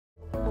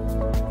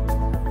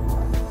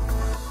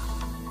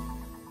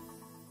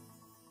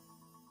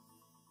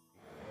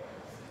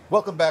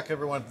Welcome back,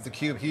 everyone, to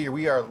theCUBE here.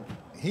 We are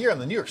here on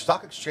the New York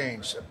Stock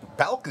Exchange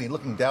balcony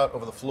looking down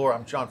over the floor.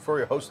 I'm John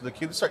Furrier, host of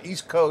theCUBE. This is our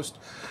East Coast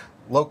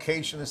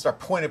location. This is our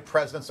point of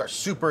presence, our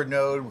super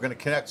node. We're going to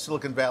connect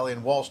Silicon Valley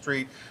and Wall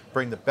Street,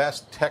 bring the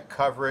best tech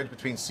coverage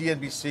between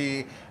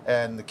CNBC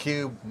and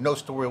theCUBE. No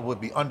story will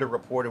be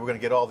underreported. We're going to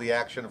get all the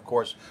action, of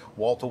course,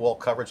 wall-to-wall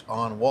coverage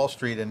on Wall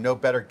Street, and no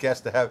better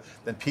guest to have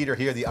than Peter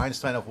here, the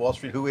Einstein of Wall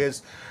Street, who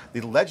is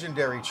the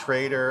legendary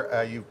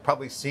trader. You've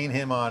probably seen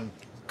him on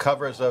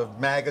covers of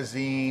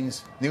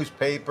magazines,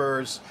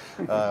 newspapers.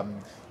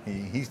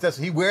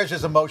 He wears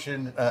his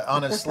emotion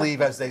on his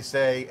sleeve, as they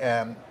say.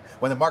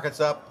 When the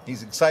market's up,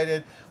 he's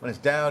excited. When it's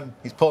down,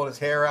 he's pulling his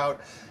hair out.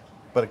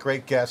 But a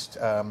great guest.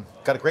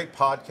 Got a great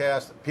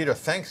podcast. Peter,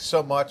 thanks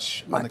so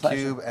much on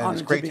theCUBE, and Honored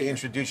it's great to here.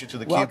 introduce you to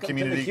the Welcome CUBE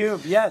community. To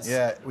theCUBE, yes.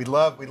 Yeah, we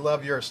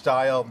love your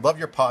style, love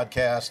your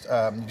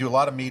podcast. You do a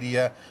lot of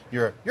media.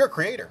 You're a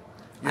creator.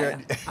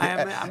 I'm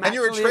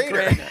you're a actually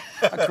trader.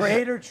 A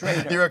creator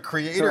trader. You're a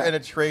creator Correct. and a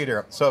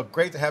trader. So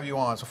great to have you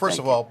on. So first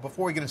of all,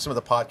 before we get into some of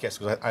the podcasts,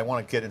 because I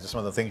want to get into some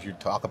of the things you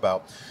talk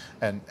about,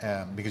 and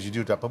because you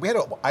do that. But we had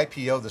an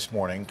IPO this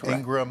morning. Correct.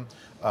 Ingram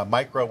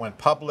Micro went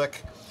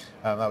public.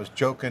 I wasn't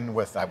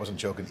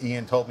joking.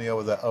 Ian told me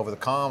over the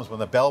comms when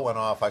the bell went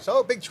off. I said,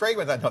 "Oh, big trade."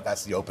 No,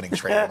 that's the opening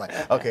trade. I'm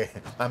like, okay,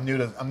 I'm new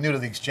to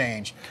the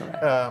exchange.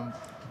 Correct.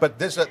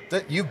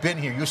 But you've been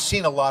here. You've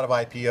seen a lot of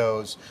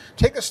IPOs.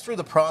 Take us through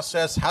the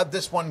process. How'd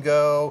this one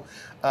go?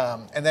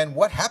 And then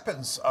what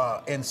happens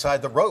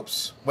inside the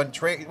ropes when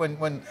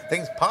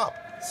things pop?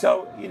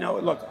 So,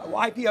 look,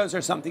 IPOs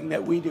are something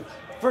that we do.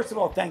 First of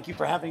all, thank you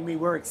for having me.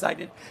 We're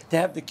excited to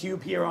have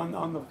theCUBE here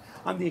on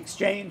the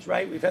exchange,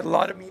 right? We've had a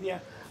lot of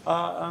media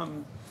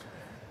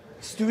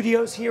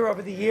studios here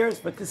over the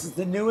years, but this is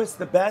the newest,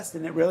 the best,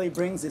 and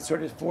it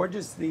sort of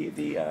forges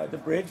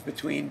the bridge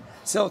between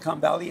Silicon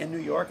Valley and New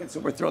York, and so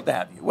we're thrilled to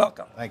have you.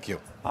 Welcome. Thank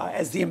you.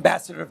 As the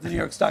ambassador of the New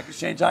York Stock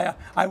Exchange,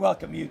 I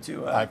welcome you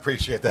to... I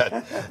appreciate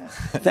that.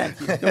 Thank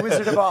you. The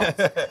Wizard of Oz.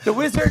 The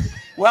Wizard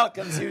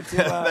welcomes you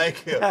to...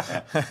 Thank you.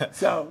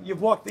 So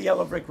you've walked the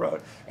yellow brick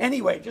road.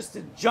 Anyway, just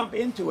to jump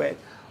into it,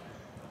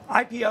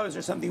 IPOs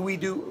are something we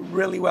do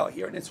really well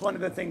here, and it's one of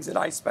the things that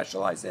I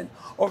specialize in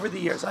over the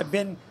years. I've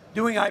been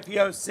doing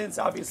IPOs since,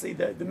 obviously,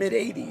 the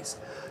mid-'80s.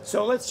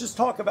 So let's just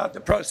talk about the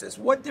process.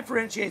 What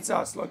differentiates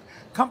us? Look,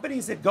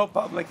 companies that go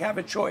public have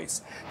a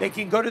choice. They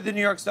can go to the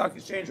New York Stock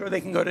Exchange or they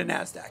can go to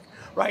NASDAQ,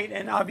 right?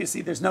 And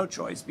obviously there's no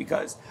choice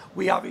because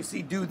we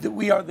obviously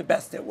we are the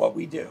best at what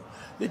we do.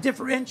 The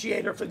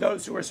differentiator for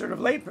those who are sort of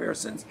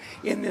laypersons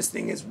in this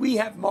thing is we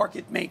have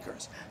market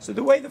makers. So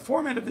the way the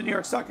format of the New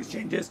York Stock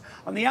Exchange is,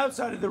 on the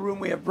outside of the room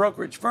we have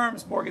brokerage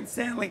firms, Morgan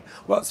Stanley,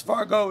 Wells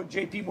Fargo,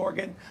 JP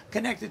Morgan,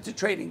 connected to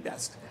trading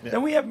desks. Yeah.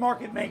 Then we have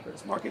market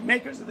makers. Market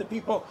makers are the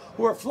people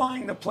who are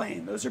flying the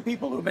plane. Those are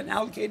people who have been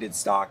allocated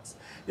stocks.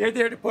 They're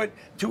there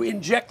to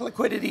inject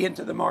liquidity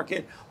into the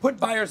market, put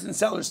buyers and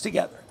sellers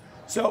together.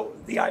 So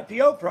the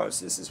IPO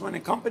process is when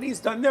a company's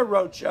done their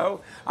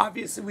roadshow.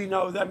 Obviously we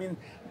know that,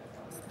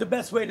 the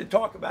best way to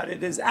talk about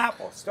it is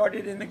Apple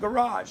started in the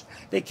garage.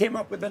 They came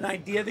up with an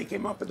idea, they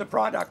came up with a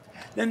product.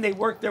 Then they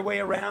worked their way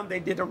around, they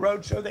did a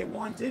roadshow they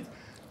wanted.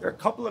 There are a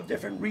couple of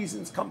different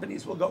reasons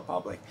companies will go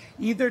public,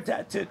 either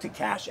to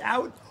cash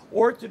out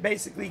or to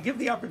basically give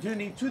the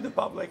opportunity to the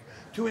public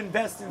to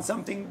invest in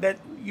something that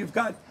you've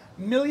got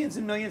millions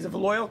and millions of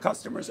loyal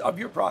customers of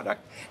your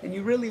product, and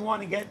you really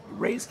want to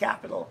raise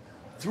capital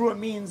through a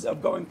means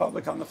of going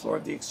public on the floor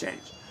of the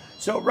exchange.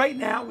 So right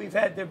now, there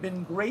have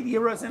been great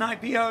eras in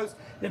IPOs,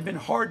 there have been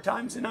hard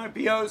times in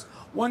IPOs.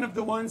 One of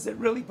the ones that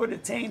really put a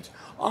taint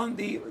on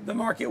the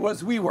market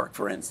was WeWork,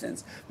 for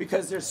instance,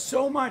 because there's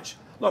so much,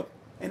 look,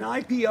 an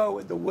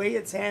IPO, the way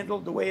it's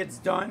handled, the way it's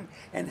done,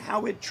 and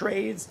how it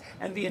trades,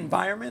 and the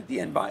environment, the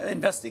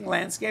investing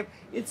landscape,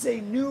 it's a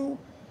new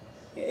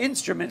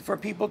instrument for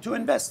people to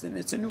invest in.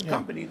 It's a new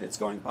company that's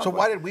going public. So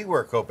why did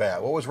WeWork go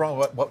bad? What was wrong?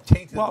 What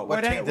tainted the process?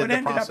 What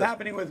ended up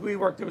happening with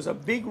WeWork, there was a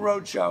big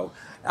roadshow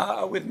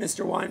with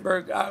Mr.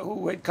 Weinberg,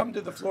 who had come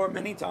to the floor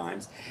many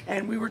times,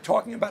 and we were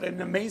talking about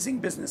an amazing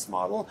business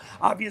model.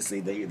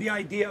 Obviously, the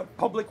idea of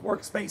public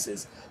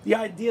workspaces, the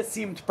idea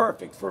seemed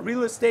perfect for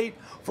real estate,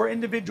 for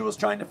individuals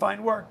trying to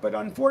find work. But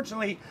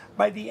unfortunately,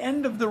 by the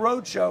end of the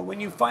roadshow, when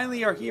you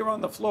finally are here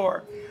on the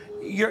floor,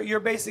 you're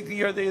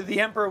the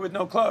emperor with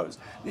no clothes.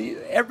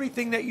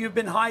 Everything that you've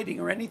been hiding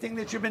or anything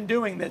that you've been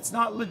doing that's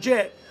not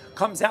legit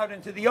comes out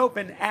into the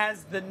open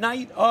as the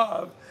night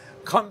of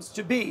comes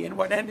to be. And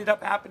what ended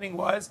up happening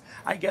was,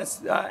 I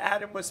guess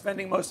Adam was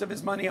spending most of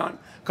his money on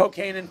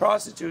cocaine and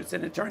prostitutes,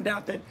 and it turned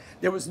out that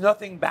there was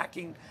nothing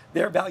backing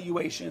their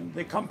valuation.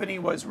 The company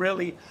was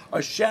really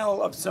a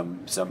shell of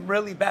some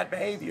really bad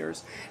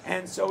behaviors,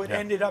 and so it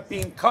ended up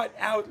being cut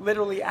out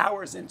literally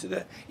hours into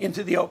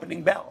the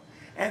opening bell.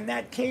 And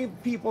that gave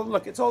people,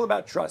 look, it's all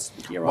about trust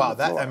here on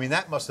the floor.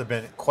 That must have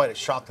been quite a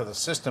shock to the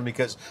system,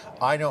 because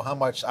I know how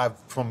much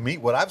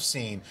what I've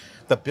seen,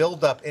 the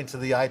build up into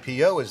the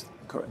IPO is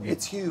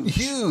it's huge.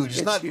 Huge.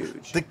 It's not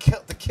huge. The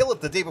kill it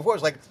the day before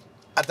is like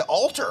at the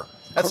altar.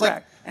 That's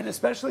correct. And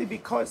especially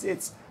because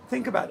it's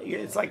think about it.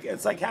 It's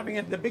like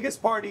having the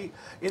biggest party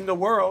in the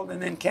world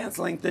and then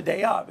canceling the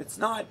day of. It's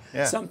not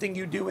something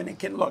you do, and it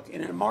can look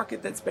in a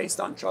market that's based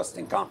on trust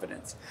and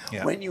confidence.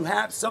 When you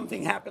have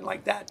something happen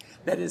like that,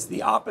 that is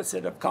the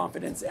opposite of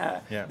confidence,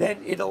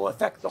 then it'll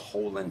affect the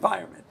whole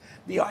environment,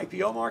 the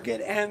IPO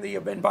market and the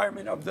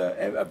environment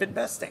of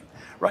investing,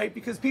 right?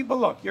 Because people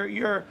look,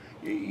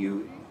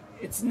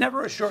 it's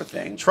never a sure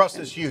thing. Trust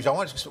is huge. I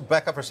want to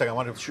back up for a second. I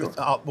want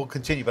to, we'll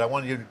continue, but I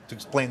wanted you to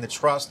explain the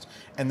trust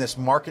and this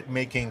market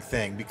making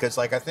thing, because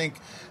like I think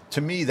to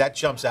me that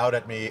jumps out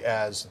at me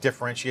as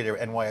differentiator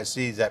of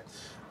NYSE, that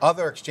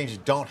other exchanges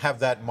don't have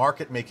that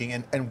market making,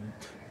 and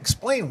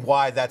explain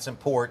why that's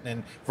important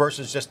and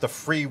versus just the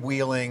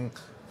freewheeling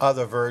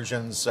other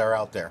versions are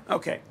out there.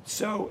 Okay,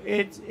 so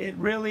it's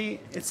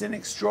an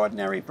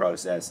extraordinary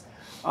process.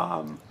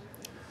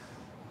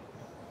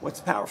 What's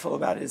powerful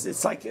about it is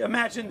it's like,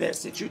 imagine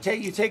this,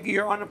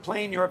 you're on a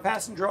plane, you're a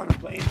passenger on a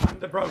plane, I'm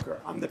the broker,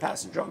 I'm the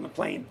passenger on the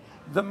plane.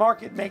 The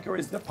market maker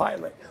is the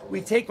pilot.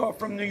 We take off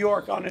from New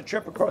York on a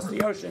trip across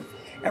the ocean.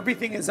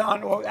 Everything is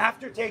on, or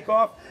after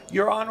takeoff,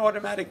 you're on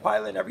automatic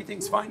pilot,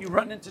 everything's fine, you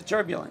run into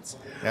turbulence,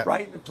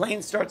 right? The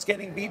plane starts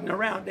getting beaten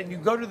around, and you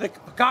go to the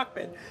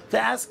cockpit to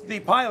ask the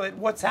pilot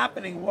what's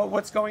happening,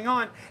 what's going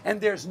on, and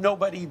there's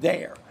nobody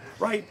there.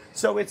 Right?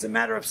 So it's a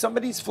matter of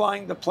somebody's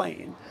flying the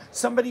plane.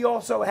 Somebody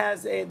also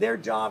has their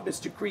job is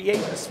to create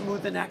a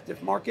smooth and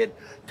active market,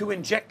 to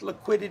inject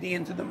liquidity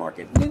into the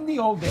market. In the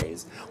old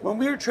days, when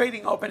we were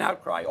trading open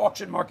outcry,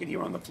 auction market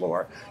here on the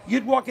floor,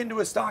 you'd walk into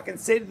a stock and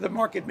say to the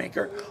market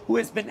maker, who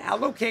has been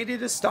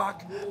allocated a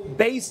stock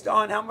based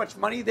on how much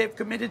money they've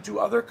committed to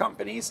other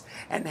companies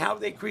and how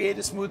they create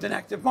a smooth and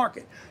active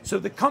market. So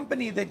the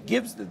company that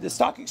gives the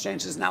stock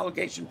exchange is an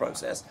allocation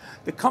process.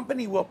 The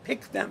company will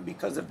pick them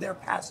because of their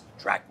past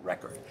track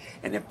record.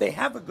 And if they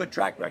have a good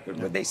track record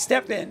where they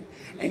step in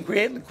and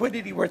create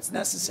liquidity where it's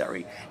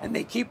necessary and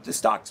they keep the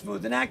stock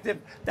smooth and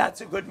active,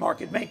 that's a good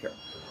market maker.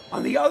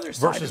 On the other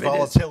side versus of it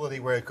volatility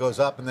where it goes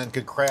up and then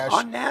could crash.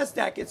 On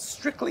NASDAQ, it's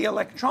strictly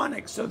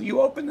electronic. So you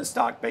open the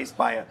stock based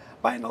by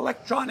an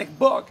electronic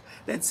book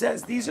that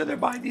says these are the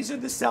buy, these are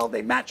the sell,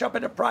 they match up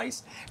at a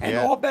price, and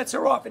all bets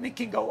are off, and it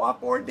can go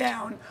up or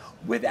down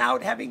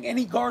without having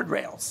any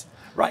guardrails.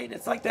 Right,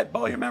 it's like that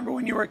ball. You remember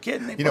when you were a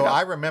kid? And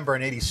I remember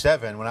in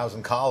 '87 when I was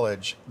in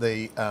college,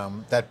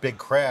 that big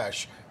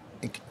crash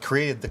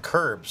created the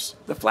curbs.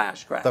 The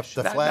flash crash.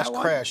 The flash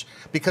crash,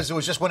 because it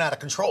was just went out of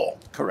control.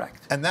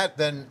 Correct. And that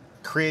then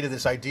created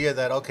this idea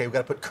that okay, we've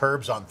got to put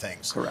curbs on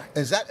things. Correct.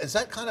 Is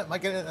that kind of?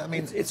 I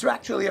mean, it's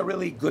actually a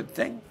really good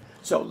thing.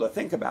 So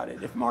think about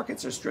it. If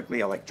markets are strictly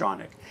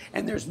electronic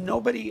and there's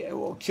nobody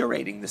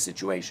curating the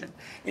situation,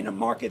 in a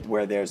market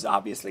where there's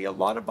obviously a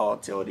lot of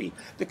volatility,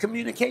 the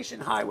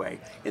communication highway,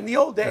 in the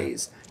old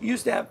days, you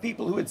used to have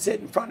people who would sit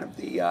in front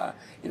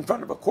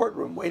of a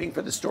courtroom waiting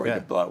for the story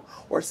to blow,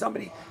 or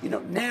somebody,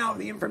 now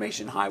the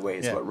information highway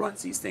is what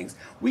runs these things.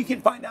 We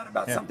can find out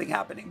about something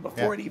happening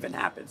before it even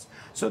happens.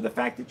 So the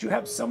fact that you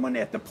have someone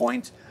at the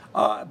point,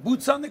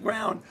 boots on the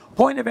ground,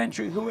 point of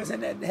entry, who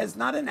has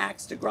not an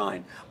axe to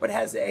grind, but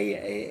has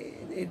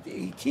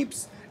he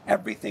keeps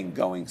everything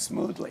going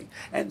smoothly.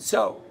 And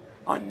so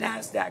on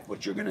NASDAQ,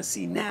 what you're going to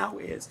see now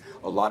is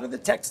a lot of the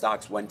tech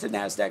stocks went to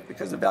NASDAQ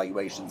because of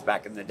valuations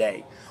back in the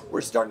day.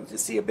 We're starting to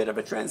see a bit of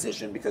a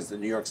transition because the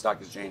New York Stock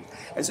Exchange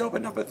has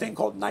opened up a thing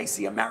called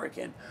NYSE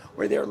American,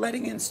 where they're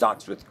letting in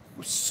stocks with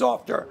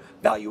softer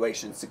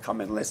valuations to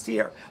come and list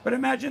here. But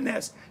imagine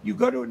this, you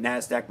go to a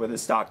NASDAQ with a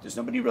stock, there's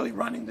nobody really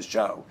running the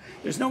show.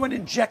 There's no one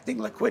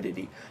injecting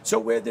liquidity. So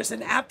where there's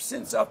an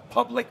absence of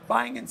public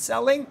buying and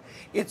selling,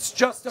 it's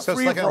just a free-for-all.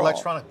 So it's like an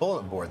electronic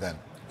bulletin board then.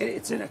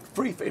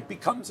 It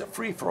becomes a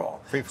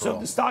free-for-all. So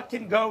the stock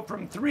can go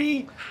from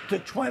 3 to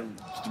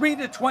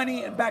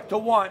 20 and back to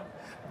 1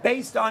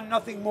 based on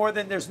nothing more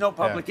than there's no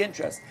public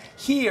interest.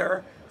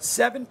 Here,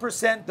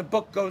 7% the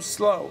book goes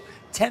slow.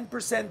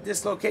 10%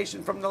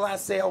 dislocation from the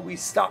last sale, we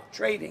stop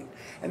trading.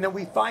 And then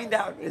we find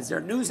out, is there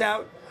news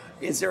out?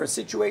 Is there a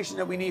situation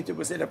that we need to,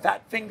 was it a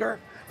fat finger?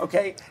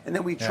 Okay, and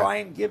then we try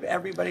and give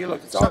everybody a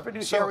look. It's our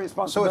fiduciary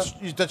responsibility.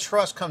 So the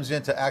trust comes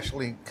into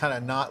actually kind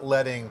of not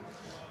letting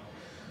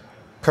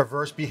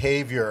perverse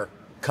behavior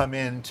come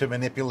in to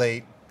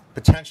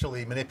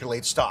potentially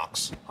manipulate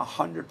stocks.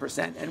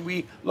 100%. And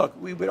we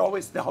would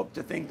always hope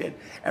to think that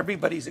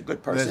everybody's a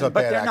good person, but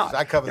they're not.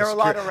 I cover the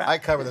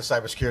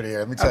cybersecurity area.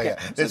 Let me tell you,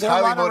 it's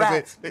highly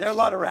motivated. There are a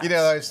lot of rats.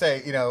 I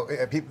say,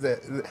 people,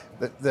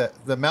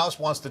 the mouse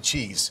wants the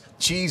cheese.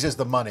 Cheese is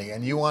the money,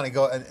 and you want to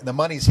go, and the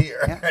money's here.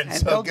 And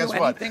so they'll guess do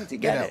what? anything to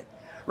get it.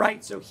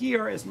 Right, so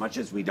here, as much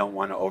as we don't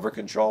want to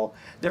over-control,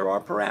 there are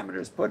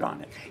parameters put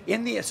on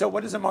it. So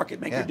what does a market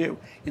maker do?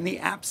 In the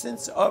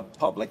absence of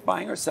public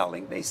buying or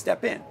selling, they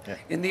step in.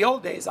 In the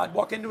old days, I'd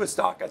walk into a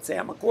stock, I'd say,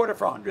 I'm a quarter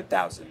for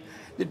 100,000.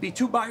 There'd be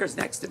 2 buyers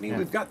next to me.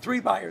 We've got 3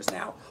 buyers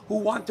now who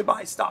want to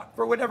buy stock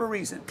for whatever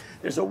reason.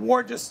 There's a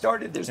war just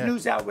started, there's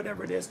news out,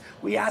 whatever it is.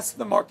 We ask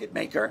the market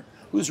maker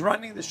who's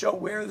running the show,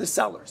 where are the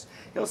sellers?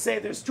 He'll say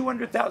there's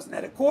 200,000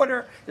 at a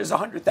quarter, there's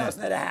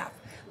 100,000 at a half.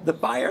 The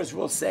buyers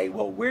will say,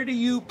 well, where do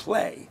you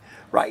play?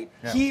 right?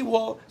 Yeah. He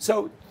will,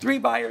 so 3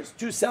 buyers,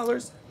 2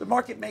 sellers, the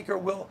market maker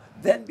will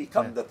then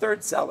become the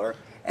 3rd seller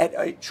at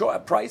a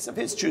price of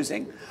his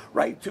choosing,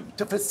 right,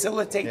 to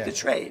facilitate the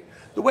trade.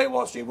 The way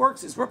Wall Street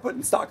works is we're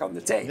putting stock on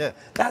the table. Yeah.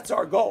 That's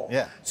our goal.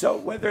 Yeah. So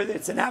whether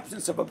it's an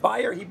absence of a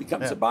buyer, he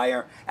becomes a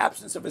buyer.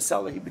 Absence of a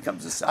seller, he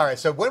becomes a seller. All right,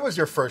 so when was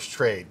your first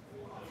trade?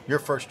 Your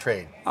first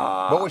trade?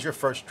 What was your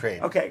first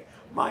trade? Okay,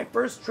 my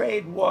first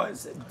trade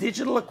was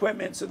digital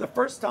equipment. So the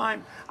first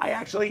time I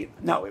actually,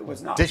 no, it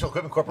was not. Digital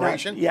Equipment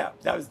Corporation? No, yeah,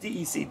 that was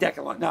DEC,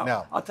 Decathlon.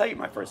 No. I'll tell you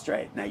my first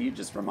trade. Now you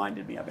just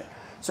reminded me of it.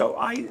 So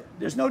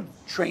there's no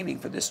training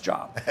for this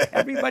job.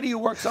 Everybody who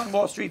works on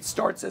Wall Street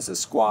starts as a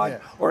squad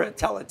or a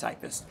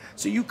teletypist.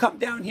 So you come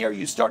down here,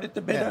 you start at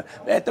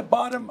the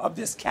bottom of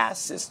this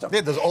cast system. They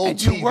had those old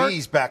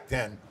TVs back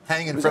then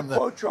hanging from the... It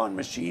was a Quotron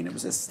machine. It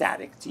was a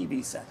static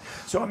TV set.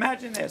 So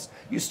imagine this.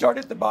 You start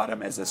at the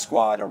bottom as a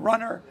squad, a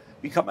runner,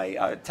 become a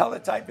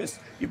teletypist,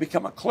 you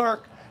become a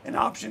clerk, an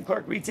option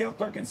clerk, retail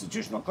clerk,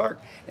 institutional clerk,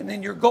 and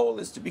then your goal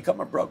is to become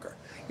a broker.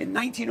 In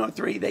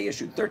 1903, they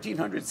issued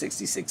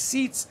 1,366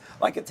 seats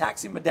like a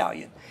taxi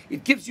medallion.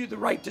 It gives you the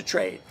right to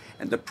trade,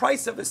 and the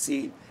price of a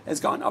seat has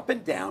gone up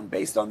and down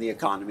based on the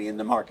economy and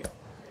the market.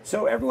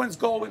 So everyone's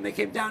goal when they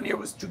came down here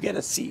was to get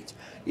a seat.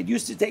 It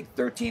used to take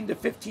 13 to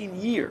 15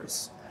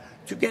 years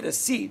to get a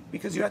seat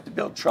because you had to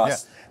build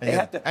trust.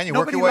 Yeah.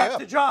 Nobody left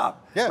the job,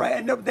 yeah. right?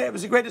 And it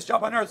was the greatest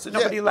job on earth, so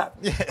nobody left.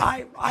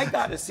 Yeah. I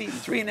got a seat in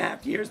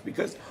 3.5 years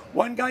because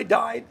one guy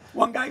died,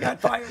 one guy got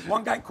fired,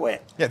 one guy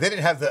quit. Yeah, they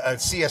didn't have the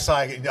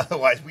CSI,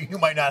 otherwise you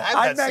might not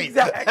have that seat.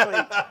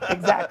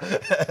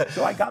 Exactly.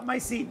 So I got my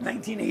seat in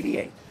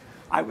 1988.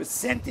 I was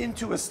sent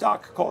into a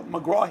stock called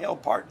McGraw-Hill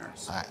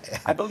Partners.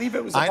 I believe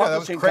it was a I know, that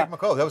was Craig company.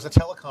 McCaw. That was a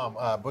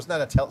telecom, wasn't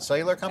that a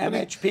cellular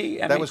company?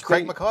 MHP. That was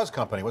Craig McCaw's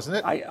company, wasn't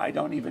it? I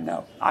don't even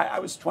know. I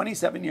was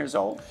 27 years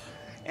old,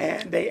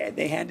 and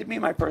they handed me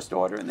my first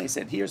order, and they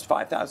said, here's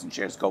 5,000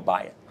 shares, go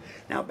buy it.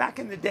 Now, back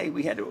in the day,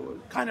 we had a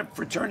kind of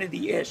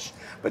fraternity-ish,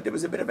 but there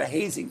was a bit of a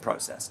hazing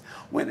process.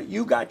 When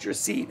you got your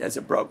seat as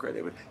a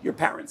broker, your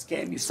parents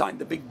came, you signed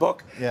the big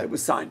book. Yeah. It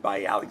was signed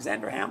by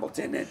Alexander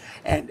Hamilton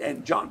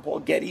and John Paul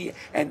Getty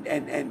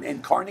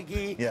and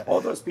Carnegie, all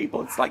those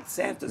people. It's like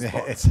Santa's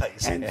book.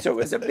 And so it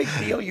was a big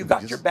deal. You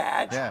got your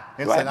badge. Yeah,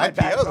 it's an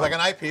IPO, it's like an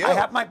IPO. I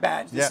have my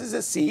badge. This is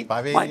a seat.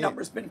 My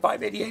number's been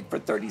 588 for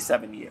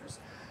 37 years.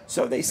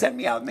 So they send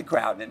me out in the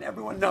crowd, and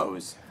everyone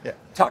knows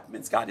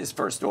Tuchman's got his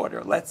first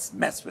order. Let's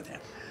mess with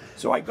him.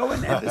 So I go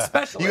in, and the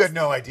specialist... You had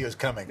no idea it was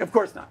coming. Of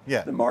course not.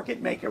 Yeah. The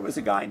market maker was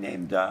a guy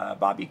named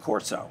Bobby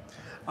Corso.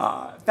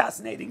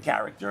 Fascinating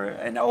character,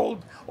 an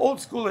old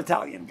school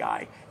Italian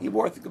guy. He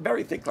wore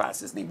very thick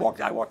glasses, and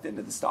I walked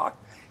into the stock,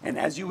 and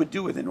as you would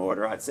do with an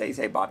order, I'd say,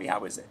 hey, Bobby,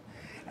 how is it?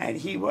 And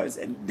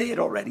they had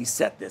already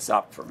set this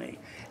up for me.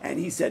 And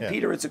he said,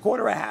 Peter, it's a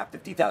quarter, a half,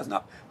 50,000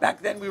 up.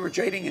 Back then we were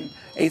trading in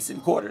eighths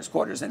and quarters,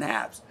 quarters and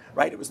halves,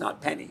 right? It was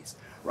not pennies,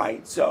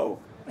 right? So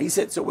he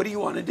said, so what do you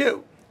want to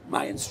do?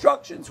 My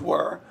instructions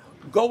were,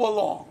 go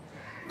along.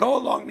 Go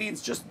along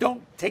means just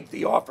don't take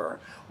the offer.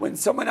 When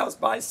someone else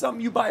buys some,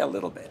 you buy a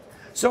little bit.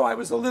 So I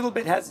was a little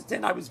bit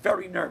hesitant. I was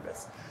very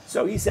nervous.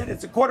 So he said,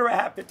 it's a quarter, a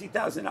half,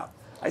 50,000 up.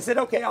 I said,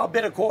 okay, I'll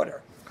bid a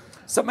quarter.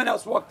 Someone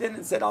else walked in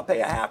and said, I'll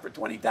pay a half for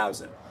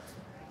 20,000.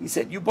 He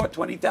said, you bought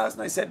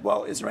 20,000. I said,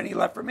 well, is there any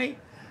left for me?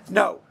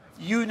 No,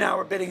 you now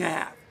are bidding a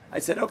half. I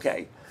said,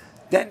 okay.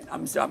 Then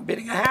I'm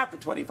bidding a half for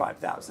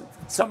 25,000.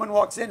 Someone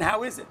walks in,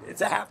 how is it?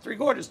 It's a half,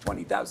 3/4,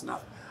 20,000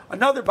 up.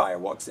 Another buyer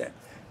walks in.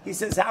 He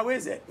says, how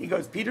is it? He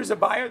goes, Peter's a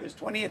buyer, there's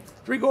 20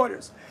 at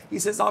 3/4. He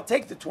says, I'll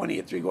take the 20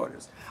 at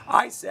 3/4.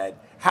 I said,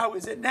 how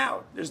is it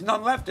now? There's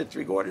none left at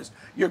 3/4.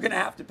 You're going to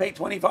have to pay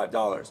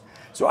 $25.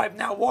 So I've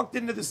now walked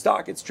into the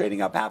stock, it's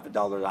trading up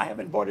 $0.50. I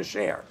haven't bought a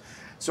share.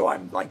 So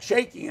I'm like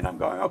shaking and I'm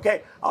going,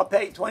 okay, I'll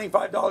pay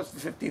 $25 for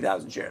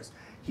 50,000 shares.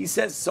 He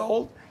says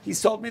sold. He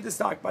sold me the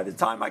stock. By the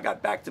time I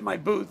got back to my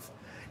booth,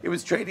 it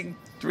was trading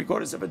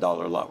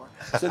 $0.75 lower.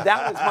 So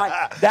that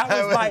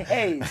was my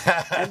haze.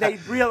 And they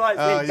realized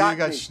they got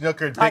me.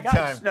 Snookered big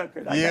time.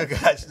 You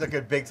got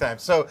snookered big time.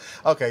 So,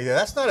 okay,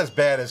 that's not as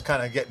bad as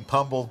kind of getting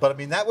pummeled, but I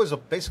mean, that was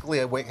basically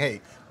a way,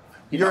 hey,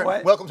 you're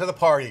welcome to the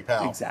party,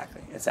 pal.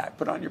 Exactly.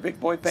 Put on your big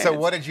boy pants. So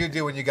what did you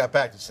do when you got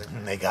back? You said,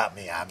 they got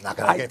me. I'm not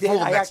going to get fooled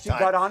next time. I actually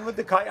got on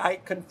with I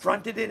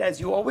confronted it as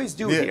you always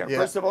do here. Yeah.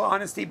 First of all,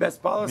 honesty,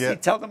 best policy. Yeah.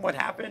 Tell them what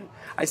happened.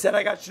 I said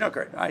I got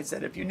snookered. I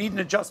said, if you need an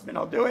adjustment,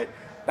 I'll do it.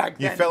 Back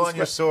then, you fell on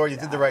your sword. You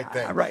did the right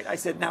thing. Right. I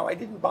said, now, I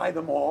didn't buy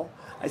them all.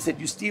 I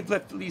said, you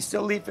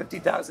still leave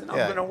 50,000. I'm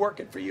going to work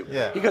it for you.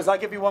 Yeah. He goes, I'll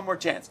give you one more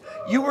chance.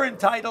 You were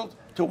entitled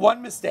to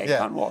one mistake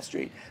on Wall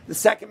Street. The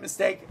second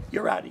mistake,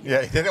 you're out of here.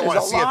 Yeah, they didn't want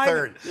to see a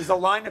third. There's a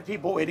line of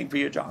people waiting for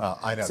your job. Oh,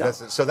 I know.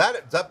 So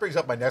that brings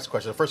up my next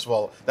question. First of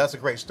all, that's a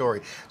great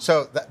story.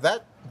 So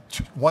that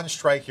one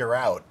strike you're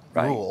out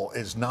rule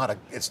is not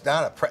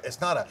for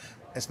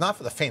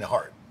the faint of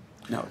heart.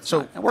 No, it's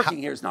not. And working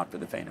here is not for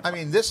the faint of heart. I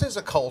mean, this is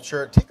a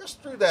culture. Take us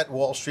through that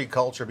Wall Street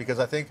culture, because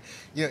I think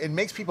it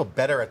makes people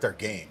better at their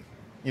game.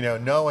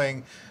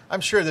 Knowing, I'm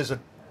sure there's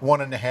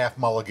 1.5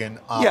 mulligan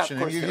option.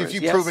 Yeah, of course if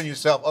you've proven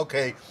yourself,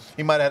 okay,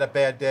 he might have had a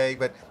bad day,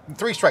 but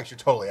 3 strikes, you're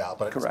totally out.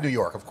 But it's New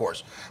York, of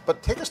course.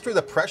 But take us through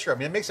the pressure. I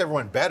mean, it makes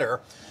everyone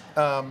better.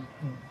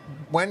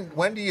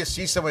 When do you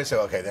see somebody say,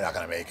 okay, they're not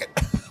going to make it?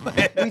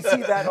 We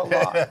see that a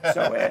lot.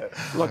 So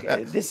look,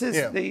 this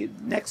is the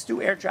next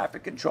to air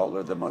traffic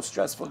controller, the most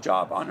stressful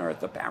job on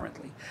earth,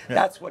 apparently.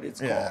 That's what it's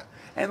called.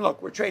 And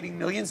look, we're trading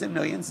millions and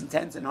millions and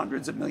tens and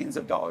hundreds of millions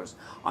of dollars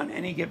on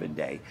any given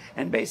day.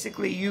 And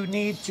basically, you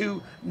need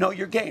to know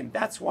your game.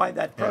 That's why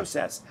that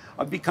process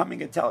of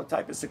becoming a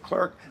teletypist, a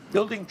clerk,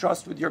 building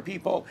trust with your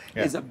people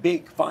is a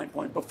big fine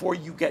point before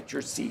you get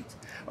your seat.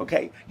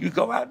 Okay? You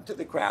go out into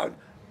the crowd.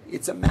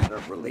 It's a matter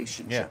of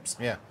relationships.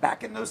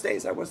 Back in those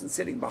days, I wasn't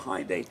sitting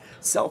behind a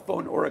cell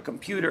phone or a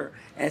computer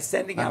and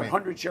sending out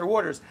 100 share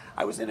orders.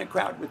 I was in a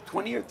crowd with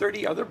 20 or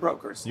 30 other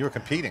brokers. You were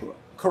competing.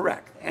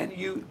 Correct. And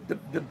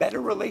the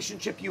better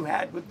relationship you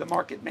had with the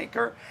market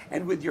maker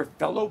and with your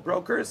fellow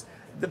brokers,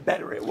 the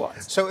better it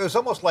was. So it was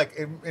almost like,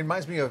 it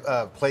reminds me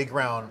of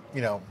playground,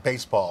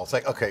 baseball. It's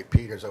like, okay,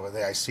 Peter's over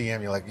there. I see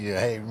him. You're like,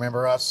 hey,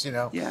 remember us?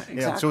 Yeah,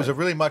 exactly. So it was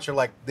really much of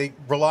like the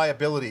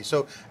reliability.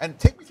 So, and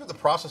take me through the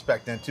process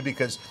back then too,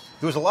 because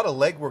there was a lot of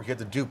legwork you had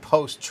to do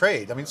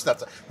post-trade. I mean,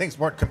 things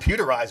weren't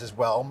computerized as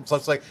well. So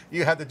it's like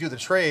you had to do the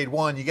trade.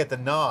 One, you get the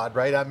nod,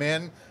 right? I'm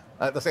in.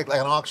 Let's say like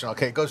an auction.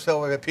 Okay, go sell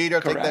with Peter,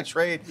 take that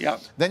trade.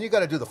 Yep. Then you got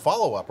to do the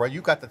follow-up, right?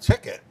 You got the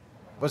ticket.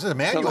 Was it a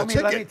manual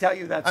ticket? Let me tell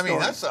you that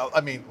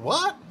story.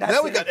 What?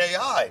 Now we got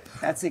AI.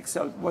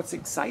 So what's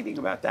exciting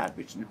about that,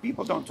 which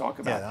people don't talk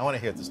about. Yeah, I want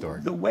to hear the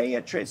story. The way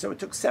it trades. So it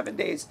took 7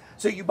 days.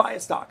 So you buy a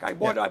stock. I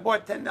bought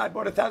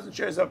 1,000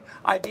 shares of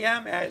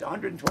IBM at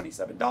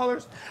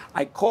 $127.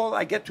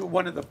 I get to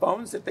one of the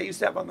phones that they used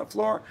to have on the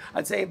floor.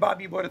 I'd say, hey, Bob,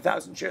 you bought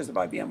 1,000 shares of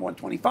IBM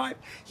 125.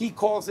 He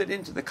calls it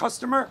into the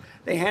customer.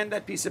 They hand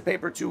that piece of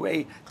paper to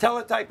a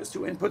teletypist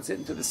who inputs it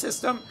into the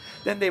system.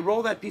 Then they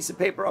roll that piece of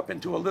paper up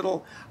into a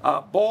little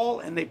ball,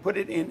 and they put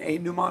it in a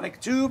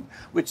pneumonic tube,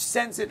 which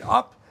sends it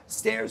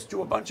upstairs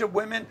to a bunch of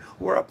women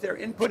who are up there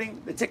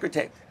inputting the ticker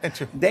tape.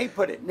 They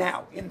put it.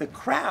 Now, in the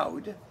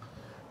crowd,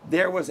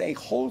 there was a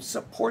whole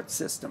support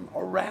system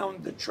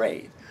around the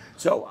trade.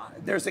 So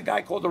there's a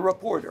guy called a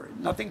reporter,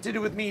 nothing to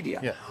do with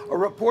media. A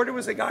reporter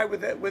was a guy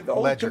with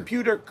old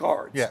computer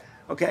cards.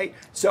 Okay,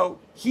 so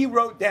he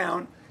wrote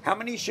down how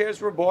many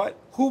shares were bought,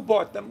 who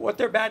bought them, what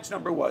their badge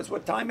number was,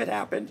 what time it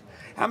happened,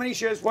 how many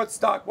shares, what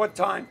stock, what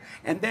time,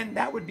 and then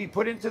that would be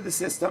put into the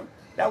system.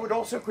 That would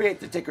also create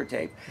the ticker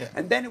tape,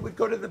 and then it would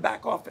go to the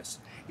back office.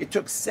 It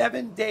took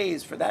 7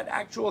 days for that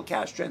actual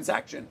cash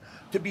transaction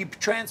to be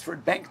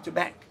transferred bank to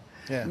bank.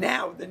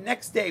 Now, the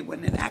next day,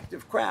 when an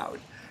active crowd,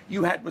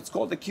 you had what's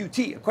called a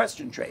QT, a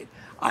question trade.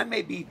 I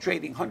may be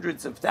trading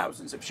hundreds of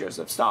thousands of shares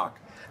of stock.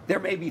 There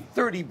may be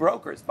 30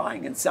 brokers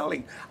buying and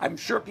selling. I'm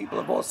sure people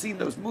have all seen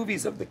those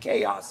movies of the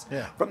chaos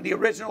from the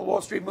original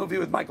Wall Street movie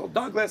with Michael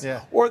Douglas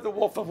or The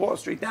Wolf of Wall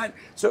Street.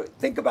 So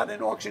think about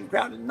an auction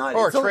crowd.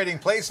 Or trading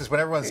places when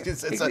everyone's,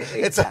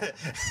 exactly.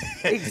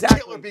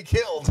 Kill or be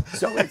killed.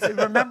 So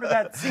remember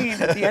that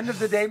scene at the end of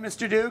the day,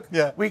 Mr. Duke?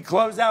 We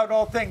close out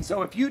all things.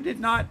 So if you did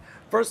not,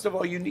 first of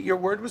all, your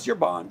word was your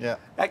bond.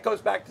 That goes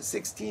back to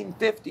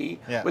 1650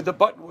 with the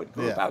Buttonwood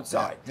Group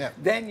outside.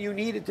 Then you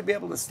needed to be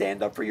able to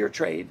stand up for your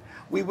trade.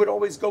 We would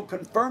always go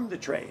confirm the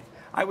trade.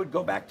 I would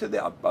go back to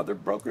the other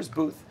broker's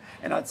booth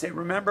and I'd say,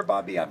 remember,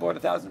 Bobby, I bought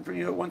 1,000 from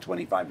you at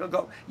 125. They'll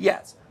go,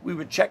 yes. We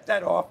would check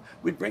that off.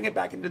 We'd bring it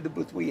back into the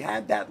booth. We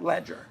had that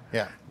ledger.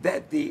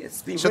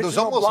 It's the so there was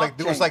almost blockchain.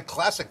 There was like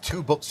classic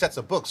sets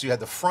of books. You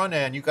had the front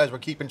end. You guys were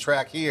keeping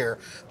track here.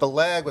 The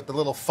lag with the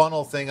little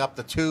funnel thing up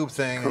the tube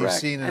thing. You've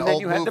seen in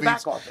old movies. The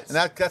back office.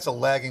 And that's a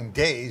lagging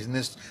days. And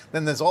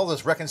then there's all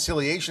this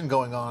reconciliation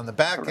going on in the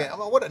back end.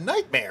 Oh, what a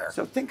nightmare.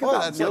 So think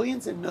about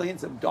millions and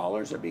millions of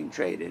dollars are being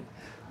traded.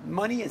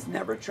 Money is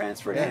never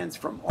transferred hands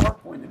from our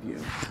point of view.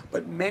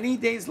 But many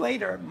days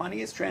later,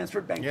 money is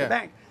transferred bank to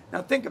bank.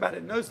 Now think about it.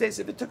 In those days,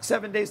 if it took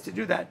 7 days to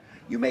do that,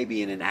 you may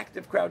be in an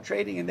active crowd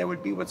trading and there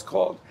would be what's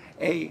called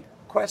a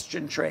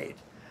question trade.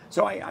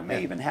 So I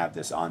may even have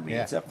this on me.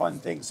 It's a fun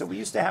thing. So we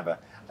used to have I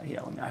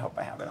hope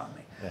I have it on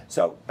me.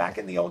 So back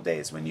in the old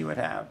days when you would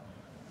have,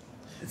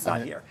 it's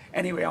not here.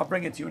 Anyway, I'll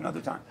bring it to you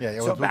another time.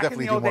 So we'll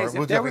definitely do more.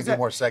 We'll definitely do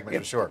more segments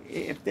for sure.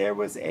 If there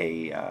was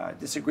a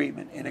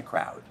disagreement in a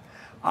crowd,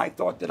 I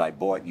thought that I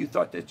bought, you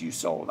thought that you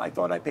sold. I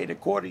thought I paid a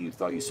quarter, you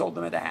thought you sold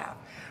them at a half.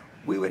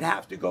 We would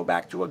have to go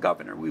back to a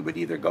governor. We would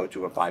either go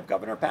to a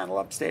 5-governor panel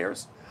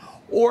upstairs,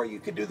 or you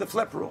could do the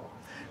flip rule.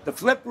 The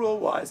flip rule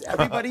was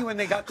everybody, when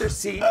they got their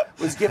seat,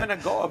 was given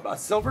a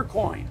silver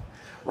coin,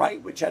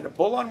 right, which had a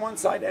bull on one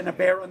side and a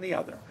bear on the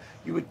other.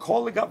 You would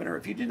call the governor.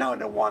 If you did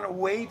not want to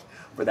wait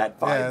for that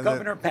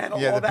 5-governor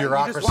panel, all the that,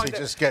 bureaucracy you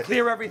just wanted to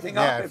clear everything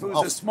up. If it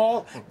was a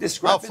small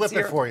discrepancy, I'll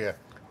flip it for you.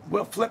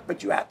 We'll flip,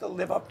 but you have to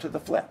live up to the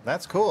flip.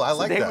 That's cool. I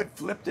like that. They would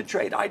flip the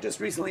trade. I just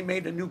recently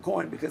made a new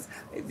coin because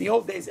in the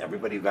old days,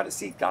 everybody who got a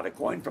seat got a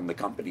coin from the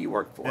company you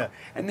worked for.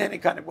 And then it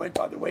kind of went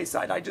by the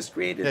wayside. I just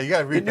created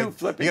the new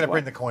flipping. You got to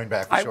bring the coin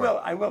back for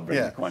sure. I will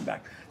bring the coin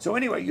back. So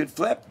anyway, you'd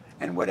flip,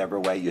 and whatever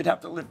way, you'd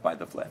have to live by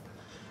the flip.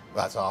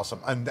 That's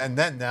awesome. And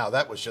then now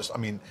that was just, I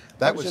mean,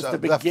 that was just a the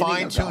beginning of it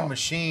fine-tuned all.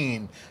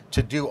 machine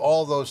to do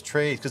all those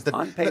trades because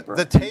On paper,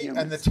 the tape humans.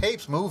 and the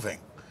tape's moving.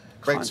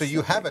 Right, so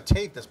you have a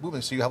tape that's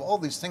moving, so you have all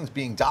these things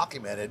being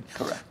documented.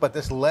 Correct. But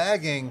this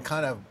lagging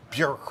kind of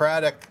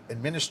bureaucratic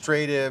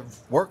administrative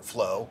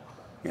workflow.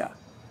 Yeah.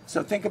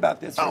 So think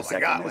about this for a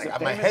second.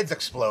 God, my head's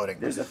exploding.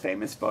 There's a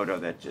famous photo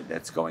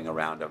that's going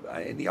around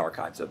in the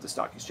archives of the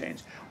stock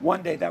exchange.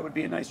 One day that would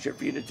be a nice trip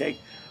for you to take.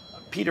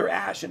 Peter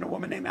Ash and a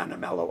woman named Anna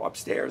Mello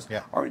upstairs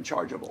are in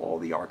charge of all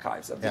the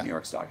archives of the New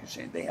York Stock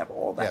Exchange. They have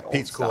all that old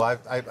Pete's stuff.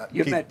 cool.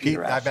 You've met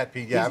Peter Ash. I've met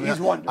Pete, yeah. He's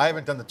wonderful. I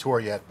haven't done the tour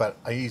yet, but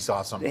he's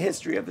awesome. The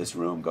history of this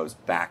room goes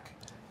back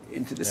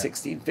into the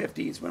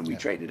 1650s when we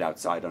traded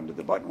outside under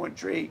the buttonwood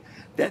tree.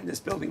 Then this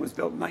building was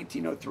built in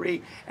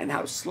 1903, and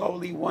how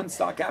slowly one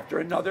stock after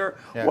another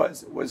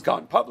was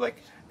gone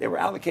public. They were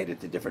allocated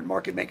to different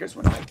market makers.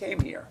 When I came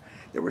here,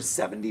 there were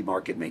 70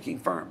 market making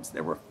firms.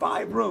 There were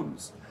 5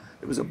 rooms.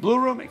 There was a blue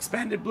room,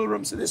 expanded blue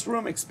room, so this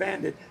room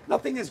expanded.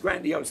 Nothing as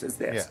grandiose as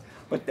this,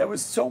 but there was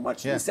so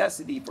much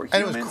necessity for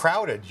humans. And it was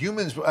crowded.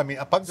 Humans, I mean,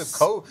 up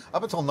until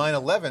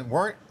 9/11,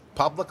 weren't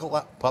public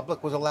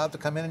was allowed to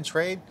come in and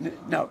trade?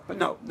 No.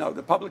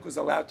 The public was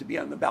allowed to be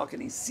on the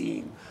balcony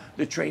seeing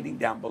the trading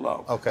down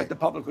below. Okay. But the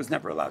public was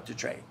never allowed to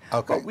trade.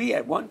 Okay. But we,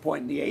 at one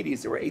point in the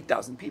 80s, there were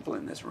 8,000 people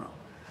in this room.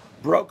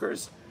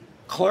 Brokers,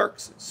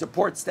 clerks,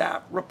 support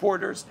staff,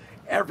 reporters,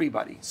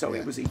 everybody. So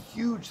it was a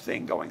huge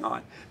thing going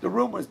on. The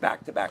room was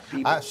back-to-back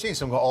people. I've seen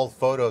some old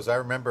photos. I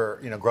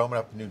remember, growing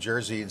up in New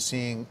Jersey and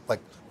seeing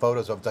like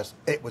photos of this.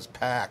 It was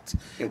packed.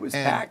 It was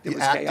and packed. It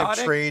was active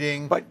chaotic.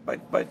 trading.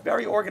 But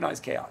very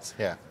organized chaos.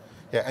 Yeah.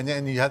 Yeah, and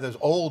then you had those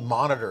old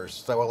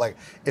monitors that were like,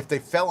 if they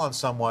fell on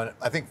someone,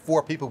 I think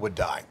 4 people would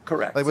die.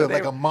 Correct. Like,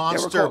 like a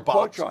monster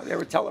box. They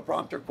were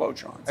teleprompter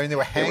quotrons. I mean, they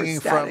were hanging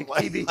static from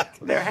TV.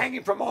 They're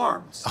hanging from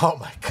arms. Oh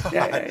my God!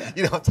 Yeah.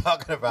 You know what I'm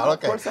talking about? Well,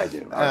 okay. Of course I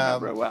do. I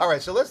remember it well. All right,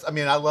 so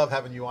I love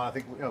having you on. I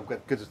think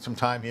because it's some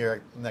time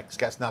here. Next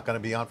guest's not going to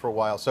be on for a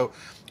while. So,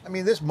 I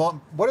mean,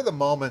 what are the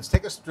moments?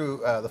 Take us through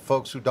the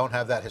folks who don't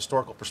have that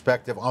historical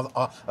perspective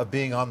of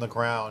being on the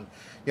ground.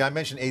 I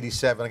mentioned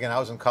 '87. Again, I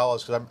was in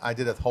college because I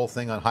did a whole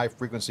thing on high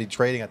frequency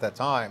trading at that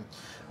time.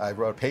 I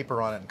wrote a paper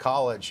on it in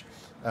college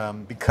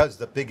because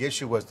the big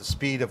issue was the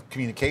speed of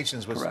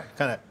communications was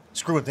kind of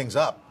screwing things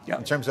up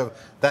in terms of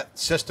that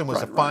system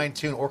was a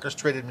fine-tuned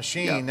orchestrated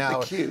machine.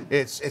 Now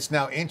it's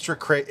now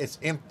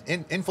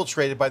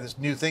infiltrated by this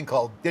new thing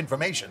called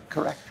information.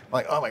 Correct.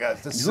 Like, oh my God,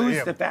 this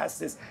who's the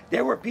fastest?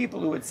 There were people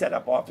who would set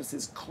up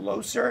offices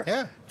closer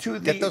to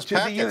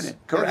the unit.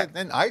 Correct.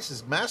 And ICE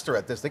is master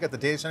at this. They got the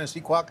data center in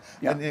Sequoia,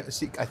 and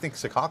I think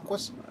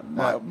Secaucus,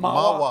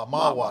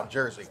 Mahwah,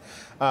 Jersey.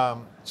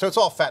 So it's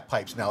all fat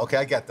pipes now. Okay,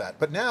 I get that.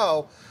 But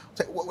now,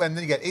 and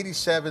then you got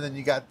 '87, and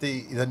you got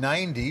the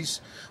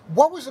 '90s.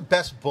 What was the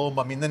best boom?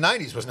 I mean, the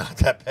 '90s was not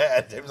that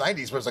bad. The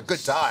 '90s was a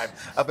good time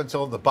up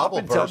until the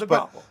bubble burst.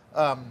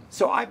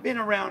 So I've been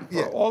around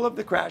for all of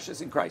the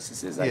crashes and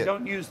crises. I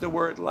don't use the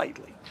word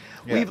lightly.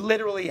 We've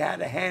literally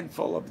had a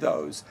handful of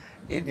those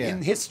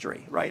in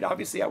history, right?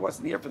 Obviously, I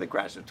wasn't here for the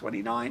crash of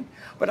 '29,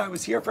 but I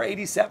was here for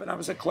 '87. I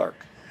was a clerk.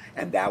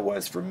 And that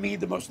was, for me,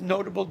 the most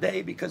notable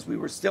day because we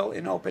were still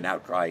in open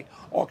outcry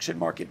auction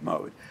market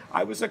mode.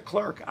 I was a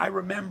clerk. I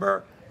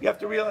remember, you have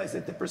to realize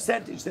that the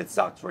percentage that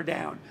stocks were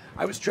down.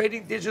 I was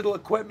trading digital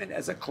equipment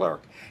as a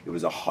clerk. It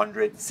was a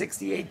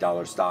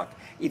 $168 stock.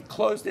 It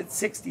closed at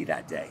 60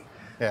 that day.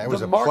 Yeah, it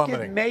was the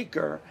market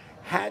maker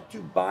had to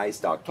buy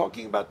stock,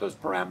 talking about those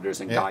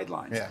parameters and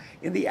guidelines. Yeah.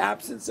 In the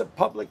absence of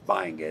public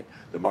buying it,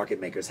 the market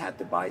makers had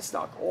to buy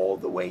stock all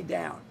the way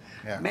down.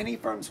 Yeah. Many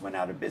firms went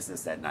out of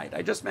business that night.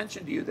 I just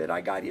mentioned to you that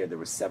I got here, there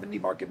were 70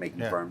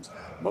 market-making firms,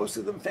 most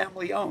of them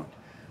family-owned.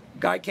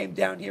 Guy came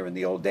down here in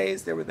the old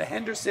days. There were the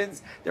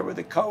Hendersons, there were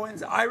the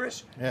Cohens,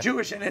 Irish,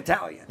 Jewish, and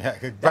Italian.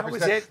 That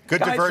was it.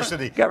 Good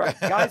diversity.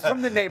 Guys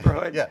from the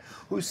neighborhood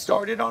who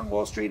started on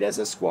Wall Street as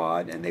a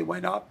squad, and they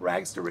went up,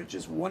 rags to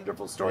riches.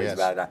 Wonderful stories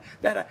about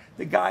that.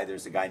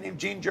 There's a guy named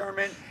Gene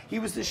German. He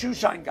was the shoe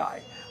shine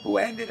guy who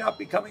ended up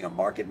becoming a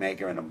market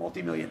maker and a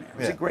multimillionaire.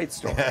 It's a great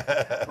story,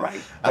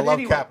 right? I love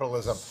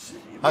capitalism.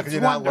 How could you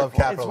not love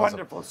capitalism? It's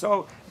wonderful.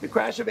 So the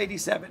crash of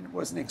 '87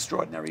 was an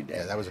extraordinary day.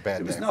 Yeah, that was a bad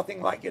day. There was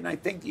nothing like it, and I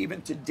think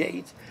even to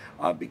date,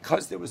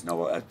 because there was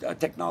no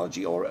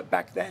technology or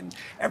back then,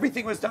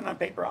 everything was done on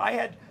paper. I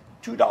had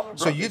 $2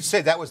 brokers. So you'd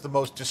say that was the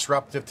most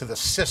disruptive to the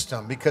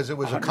system because it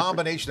was 100%. A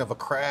combination of a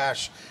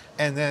crash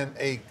and then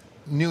a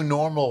new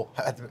normal.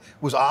 It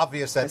was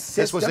obvious that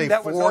this was a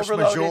force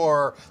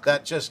majeure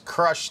that just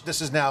crushed.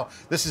 This is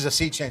a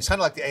sea change. It's kind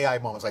of like the AI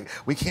moment. It's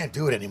like, we can't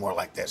do it anymore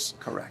like this.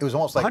 Correct. It was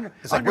almost like,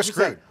 it's like we're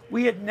screwed.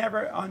 We had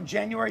never, on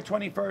January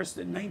 21st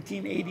in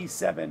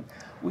 1987,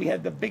 we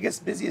had the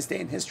busiest day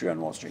in history on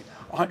Wall Street,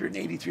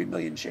 183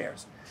 million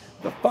shares.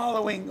 The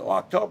following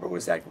October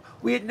was that.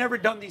 We had never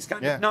done these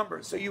kind of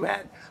numbers. So you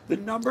had the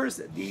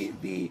numbers,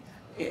 the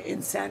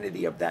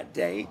insanity of that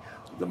day.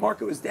 the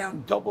market was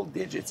down double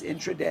digits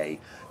intraday,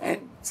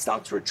 and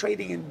stocks were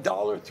trading in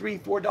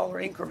 $3,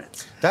 $4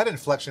 increments. That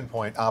inflection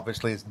point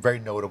obviously is very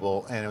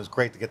notable, and it was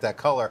great to get that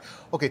color.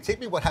 Okay, take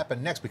me what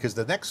happened next, because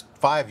the next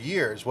 5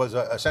 years was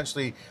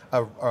essentially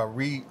a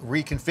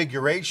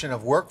reconfiguration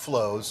of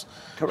workflows.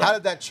 Correct. How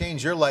did that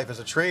change your life as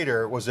a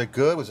trader? Was it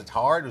good? Was it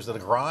hard? Was it a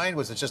grind?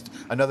 Was it just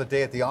another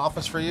day at the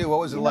office for you? What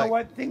was it like? You know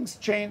what? Things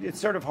changed. It's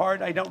sort of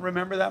hard. I don't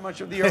remember that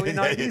much of the early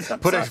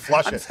 90s. Put it,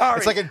 flush it. Sorry.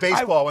 It's like in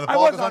baseball, when the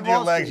ball goes under your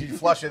legs, you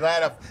flush it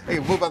right up. Hey,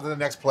 move on to the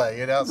next play.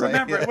 You know.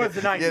 Remember, it was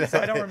the 90s, so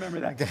I don't remember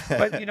that.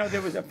 But you know,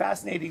 there was a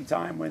fascinating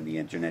time when the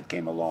internet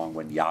came along,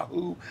 when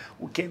Yahoo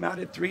came out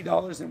at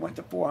 $3 and went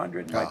to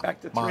 400 and right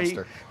back to 3.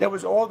 Monster. There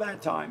was all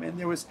that time, and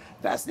there was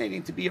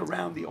fascinating to be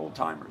around the old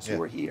timers who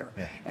were here.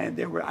 Yeah. And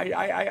there were.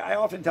 I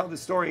often tell the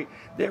story.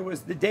 There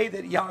was the day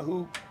that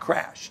Yahoo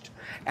crashed,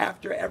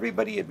 after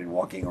everybody had been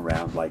walking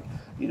around like,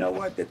 you know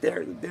what, that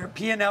their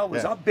P&L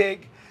was up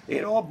big. They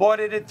had all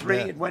bought it at 3.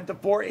 It went to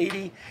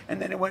 480,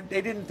 and then it went.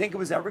 They didn't think it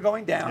was ever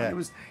going down. It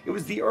was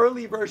the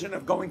early version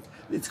of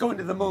it's going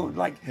to the moon,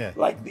 like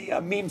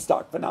the meme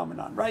stock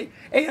phenomenon, right?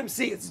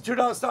 AMC, it's a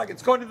 $2 stock.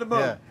 It's going to the moon.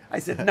 Yeah. I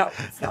said no,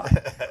 it's not.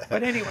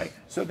 But anyway,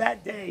 so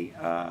that day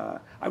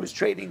I was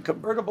trading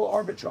convertible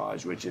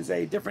arbitrage, which is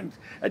a different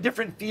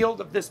field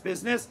of this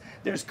business.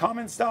 There's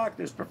common stock,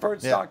 there's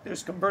preferred stock,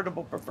 there's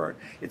convertible preferred.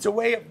 It's a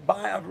way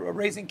of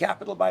raising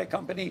capital by a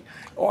company,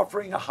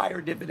 offering a higher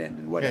dividend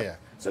and whatever.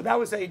 So that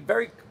was a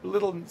very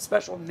little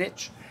special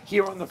niche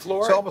here on the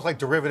floor. So almost like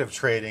derivative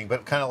trading,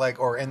 but kind of like,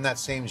 or in that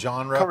same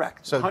genre.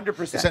 Correct. So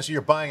 100%. Essentially,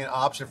 you're buying an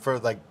option for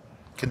like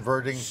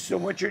converting. So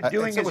what you're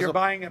doing is you're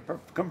buying a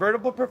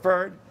convertible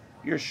preferred.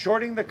 You're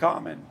shorting the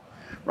common,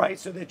 right?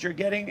 So that you're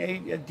getting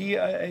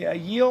a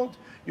yield.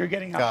 You're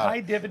getting a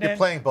high dividend. You're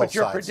playing both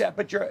sides.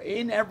 But you're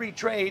in every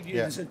trade.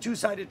 It's a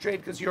two-sided trade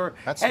because you're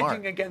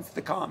hedging against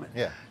the common.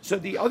 So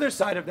the other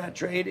side of that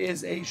trade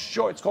is a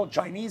short. It's called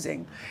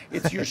Chinesing.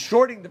 It's you're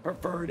shorting the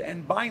preferred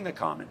and buying the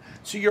common.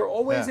 So you're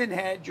always in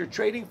hedge. You're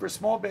trading for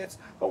small bits,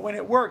 but when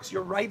it works,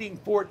 you're writing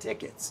 4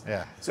 tickets.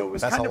 So it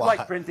was kind of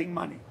like printing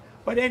money.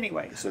 But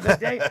anyway, so the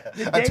day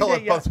until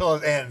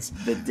it ends.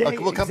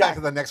 We'll come back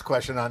to the next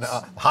question on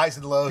highs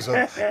and lows of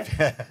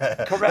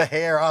the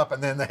hair up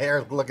and then the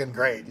hair looking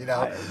great. You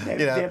know,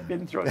 they've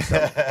been through it.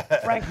 So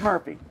Frank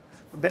Murphy,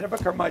 a bit of a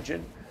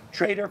curmudgeon,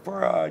 trader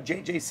for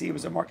JJC,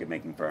 was a market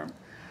making firm.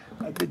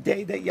 The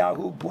day that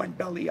Yahoo went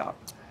belly up,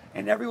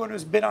 and everyone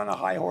was bid on a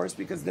high horse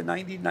because the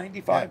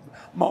 90-95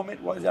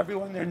 moment was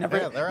everyone there.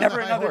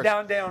 Never another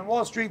down day on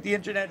Wall Street. The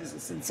internet is a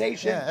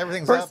sensation.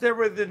 Everything's First up. There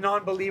were the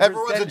non-believers.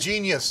 Everyone's a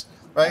genius,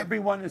 right?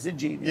 Everyone is a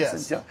genius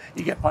until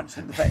you get punched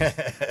in the face,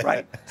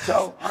 right?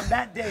 So on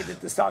that day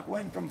that the stock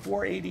went from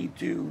 480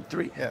 to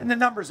 3, and the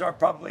numbers are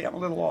probably, I'm a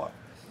little off.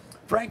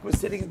 Frank was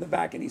sitting in the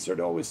back, and he sort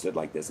of always stood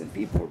like this, and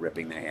people were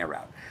ripping their hair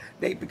out.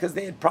 Because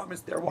they had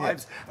promised their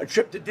wives a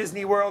trip to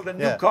Disney World, a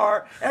new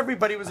car.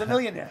 Everybody was a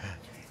millionaire.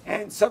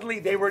 And suddenly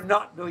they were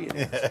not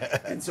millionaires.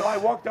 And so I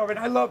walked over, and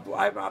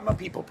I'm a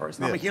people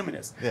person. I'm a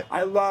humanist.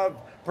 I love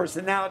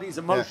personalities,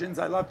 emotions.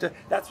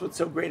 That's what's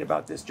so great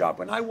about this job.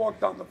 When I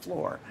walked on the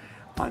floor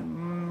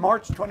on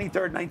March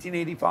 23rd,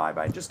 1985,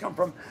 I had just come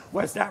from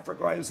West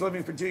Africa, where I was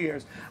living for 2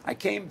 years. I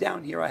came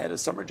down here. I had a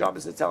summer job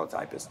as a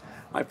teletypist.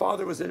 My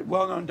father was a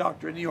well-known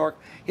doctor in New York.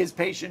 His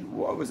patient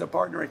was a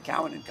partner at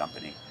Cowan and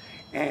Company.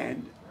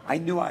 And I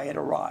knew I had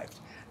arrived.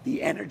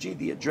 The energy,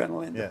 the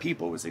adrenaline, the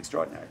people was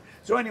extraordinary.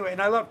 So anyway,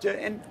 and I love to,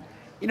 and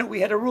you know,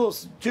 we had a rule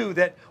too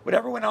that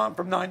whatever went on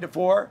from 9 to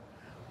 4,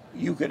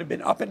 you could have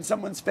been up in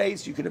someone's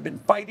face, you could have been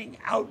fighting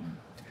out,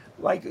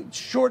 like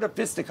short of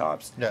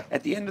fisticuffs.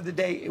 At the end of the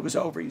day, it was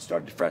over. You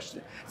started fresh.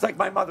 It's like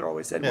my mother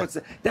always said, what's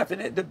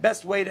the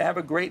best way to have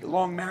a great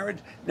long marriage?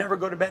 Never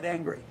go to bed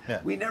angry.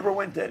 We never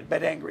went to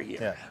bed angry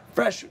here.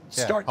 Fresh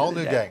start to whole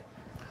the new day. day.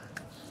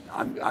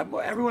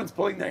 Everyone's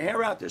pulling their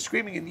hair out, they're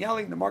screaming and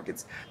yelling, the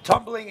market's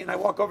tumbling, and I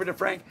walk over to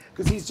Frank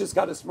because he's just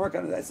got a smirk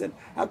on it. I said,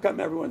 how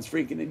come everyone's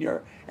freaking in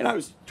your, and I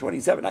was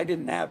 27, I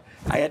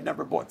had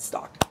never bought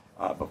stock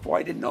before,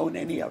 I didn't own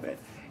any of it.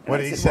 And what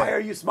did he say? Why are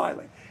you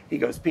smiling? He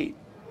goes, Pete,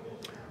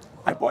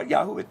 I bought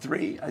Yahoo at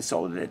 3, I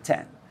sold it at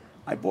 10.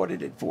 I bought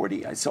it at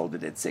 40, I sold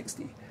it at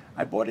 60.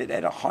 I bought it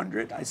at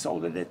 100, I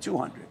sold it at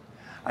 200.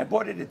 I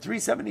bought it at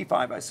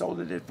 375, I sold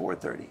it at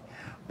 430.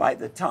 By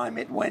the time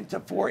it went to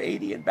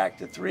 480 and back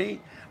to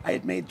 3, I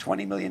had made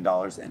 $20 million,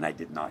 and I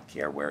did not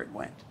care where it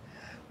went.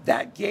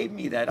 That gave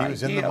me that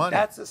idea of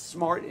that's a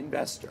smart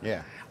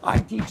investor. I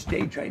teach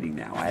day trading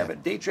now. I have a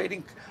day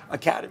trading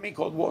academy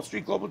called Wall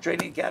Street Global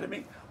Trading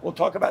Academy. We'll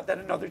talk about that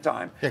another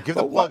time. Give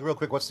the plug real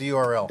quick. What's the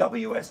URL?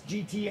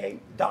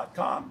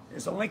 WSGTA.com.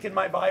 There's a link in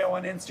my bio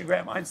on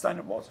Instagram, Einstein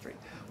at Wall Street.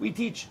 We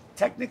teach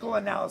technical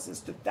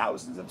analysis to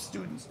thousands of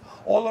students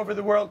all over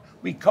the world.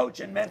 We coach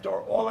and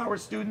mentor all our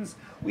students.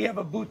 We have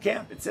a boot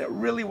camp. It's a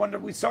really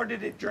wonderful. We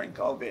started it during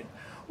COVID,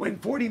 when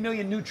 40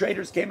 million new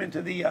traders came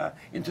into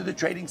the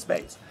trading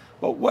space.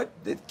 But what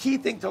the key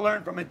thing to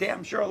learn from a day,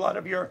 I'm sure a lot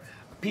of your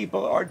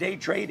people are day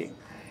trading,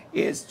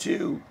 is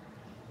to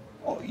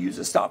use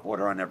a stop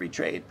order on every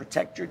trade,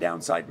 protect your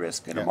downside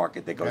risk in a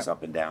market that goes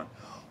up and down.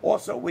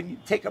 Also, when you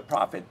take a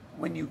profit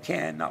when you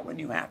can, not when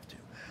you have to.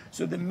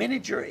 So the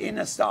minute you're in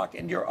a stock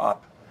and you're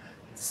up,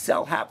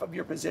 sell half of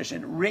your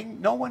position.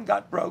 No one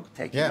got broke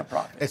taking a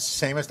profit. It's the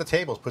same as the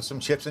tables. Put some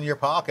chips in your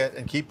pocket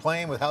and keep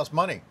playing with house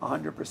money.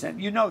 100%.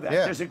 You know that.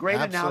 Yeah, There's a great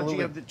analogy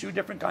of the two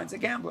different kinds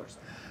of gamblers.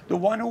 The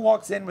one who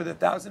walks in with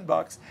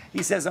 $1,000,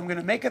 he says, I'm going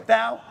to make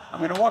 $1,000, I'm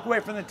going to walk away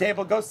from the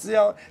table, go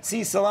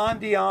see Celine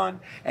Dion,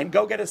 and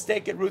go get a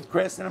steak at Ruth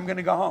Chris, and I'm going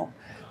to go home.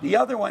 The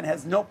other one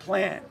has no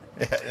plan.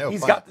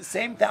 He's got the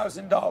same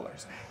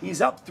 $1,000. He's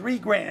up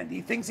 $3,000.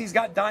 He thinks he's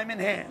got diamond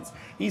hands.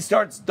 He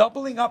starts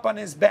doubling up on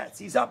his bets.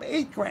 He's up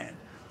 $8,000.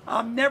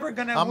 I'm never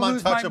going to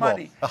lose my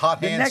money. The hot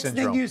hand next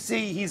syndrome. thing you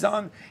see,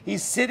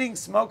 he's sitting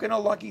smoking a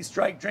Lucky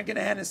Strike, drinking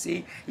a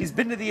Hennessy. He's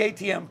been to the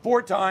ATM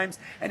 4 times,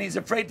 and he's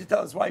afraid to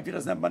tell his wife he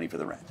doesn't have money for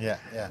the rent.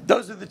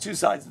 Those are the two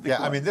sides of the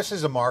coin. I mean, this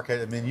is a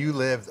market. I mean, you've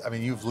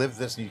lived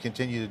this, and you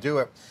continue to do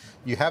it.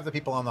 You have the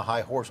people on the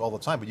high horse all the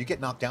time, but you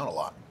get knocked down a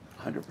lot.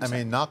 100%. I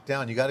mean, knocked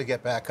down, you got to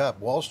get back up.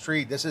 Wall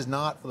Street, this is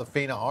not for the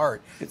faint of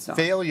heart. It's not.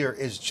 Failure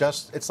is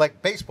just, it's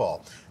like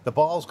baseball. The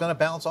ball's going to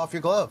bounce off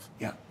your glove.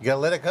 Yeah. You got to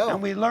let it go.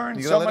 And we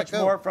learn so much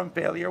more from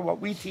failure.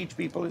 What we teach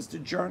people is to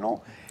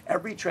journal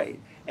every trade.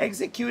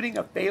 Executing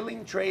a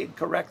failing trade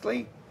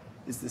correctly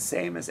is the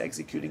same as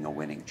executing a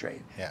winning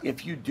trade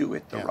if you do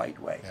it the right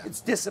way.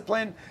 It's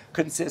discipline,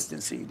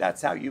 consistency.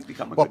 That's how you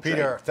become a good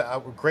trader.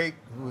 Well, Peter, great,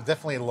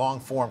 definitely a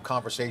long-form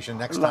conversation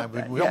next time.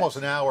 We're almost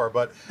an hour,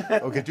 but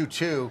we could do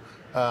 2.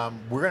 We're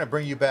going to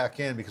bring you back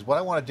in because what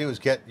I want to do is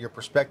get your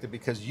perspective,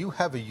 because you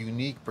have a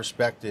unique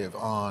perspective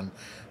on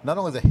not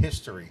only the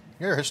history.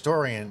 You're a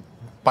historian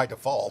by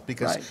default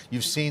because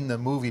you've seen the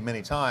movie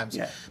many times,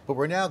 but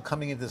we're now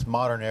coming into this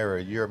modern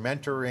era. You're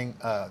mentoring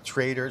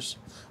traders,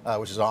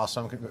 which is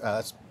awesome.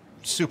 That's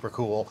super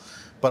cool.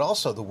 But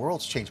also the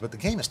world's changed, but the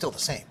game is still the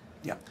same.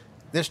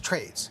 There's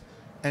trades.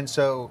 And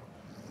so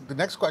the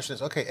next question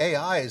is, okay,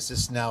 AI is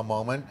this now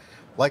moment.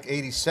 Like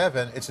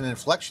 87, it's an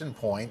inflection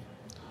point.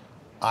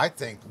 I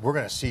think we're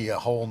going to see a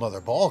whole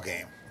nother ball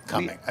game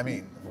coming. I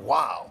mean,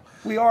 wow.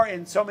 We are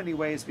in so many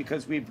ways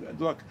because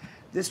look,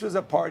 this was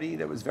a party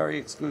that was very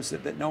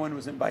exclusive that no one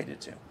was invited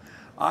to.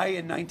 I,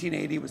 in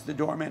 1980, was the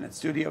doorman at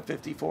Studio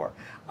 54.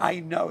 I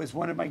know, it's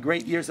one of my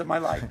great years of my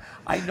life.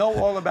 I know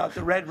all about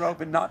the red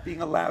rope and not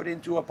being allowed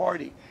into a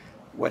party.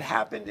 What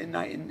happened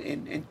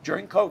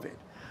during COVID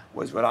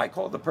was what I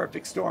call the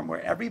perfect storm,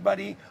 where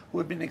everybody who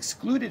had been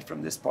excluded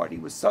from this party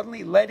was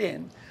suddenly let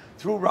in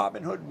through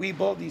Robinhood,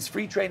 Webull, these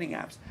free trading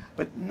apps.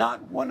 But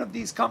not one of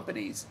these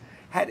companies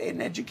had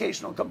an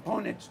educational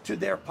component to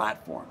their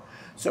platform.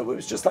 So it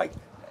was just like,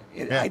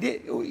 I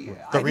didn't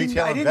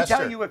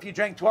tell you if you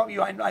drank 12.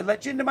 I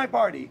let you into my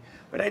party,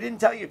 but I didn't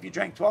tell you if you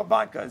drank 12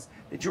 vodkas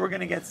that you were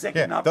going to get sick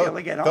and not be able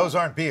to get home. Those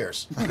aren't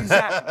beers.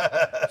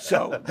 Exactly.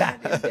 So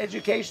that is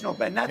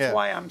educational, and that's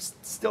why I'm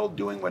still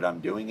doing what I'm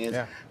doing is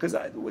because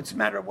it's a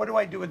matter of what do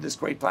I do with this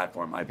great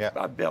platform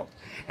I've built,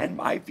 and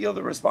I feel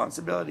the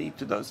responsibility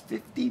to those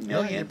 50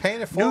 million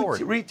new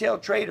retail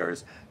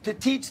traders to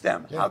teach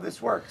them how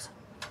this works.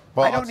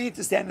 Well, I don't need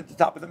to stand at the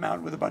top of the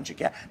mountain with a bunch of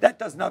cash. That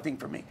does nothing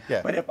for me.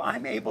 But if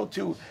I'm able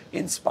to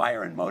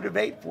inspire and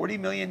motivate 40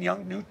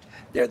 million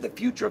they're the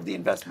future of the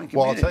investment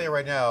community. Well, I'll tell you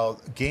right now,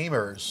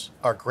 gamers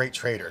are great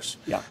traders.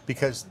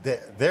 Because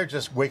they're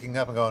just waking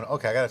up and going,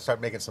 okay, I got to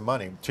start making some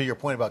money. To your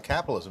point about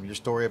capitalism, your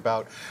story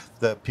about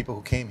the people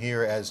who came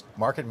here as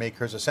market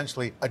makers,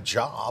 essentially a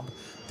job,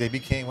 they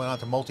went on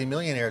to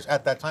multimillionaires.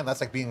 At that time, that's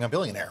like being a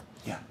billionaire.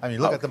 I mean,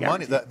 look at the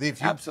money.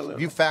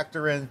 If you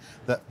factor in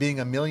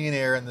being a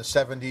millionaire in the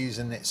 70s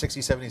and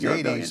 60s, 70s,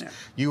 80s,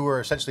 you were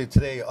essentially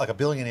today like a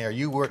billionaire.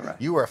 You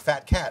were a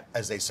fat cat,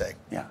 as they say.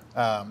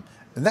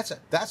 And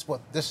that's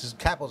what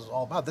capitalism is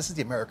all about. This is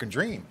the American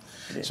dream.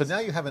 So now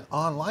you have an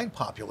online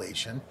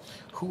population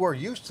who are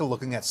used to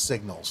looking at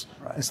signals.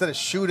 Instead of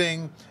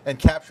shooting and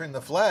capturing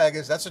the flag,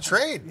 that's a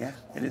trade.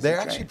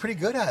 They're actually pretty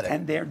good at it.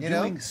 And they're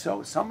doing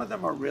so. Some of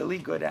them are really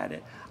good at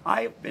it.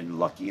 I've been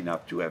lucky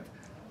enough to have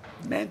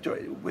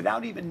mentored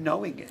without even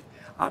knowing it.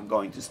 I'm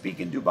going to speak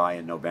in Dubai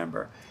in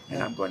November,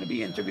 and I'm going to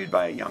be interviewed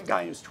by a young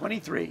guy who's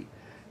 23.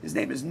 His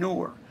name is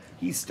Noor.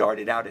 He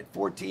started out at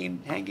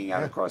 14, hanging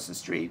out across the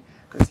street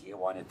because he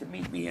wanted to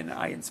meet me, and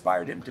I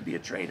inspired him to be a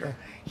trader.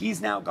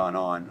 He's now gone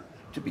on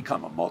to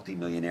become a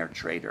multimillionaire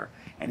trader,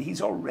 and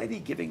he's already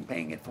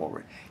paying it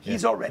forward.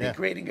 He's already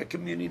creating a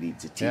community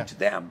to teach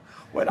them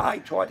what I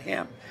taught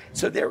him.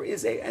 So there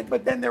is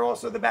but then they're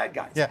also the bad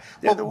guys.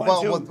 They're the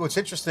ones who... What's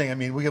interesting, I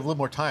mean, we have a little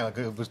more time.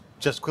 It was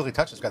just quickly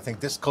touch this. I think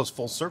this goes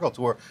full circle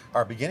to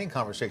our beginning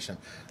conversation.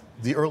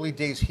 The early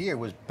days here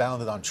was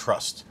bounded on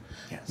trust.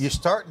 You're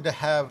starting to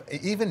have,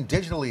 even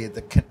digitally,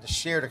 the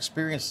shared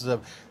experiences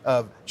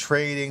of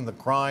trading, the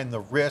grind, the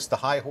risk, the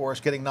high horse,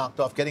 getting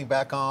knocked off, getting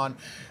back on,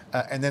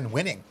 and then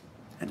winning.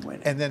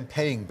 And then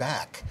paying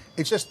back.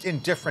 It's just in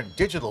different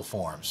digital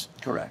forms.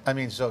 Correct. I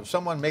mean, so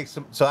someone makes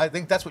them. So I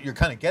think that's what you're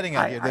kind of getting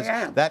at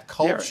here. That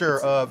culture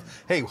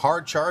of, hey,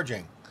 hard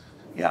charging.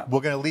 We're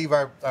going to leave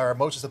our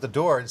emotions at the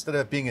door. Instead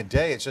of it being a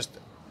day, it's just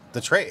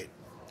the trade.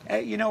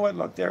 You know what?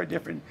 Look, there are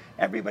different.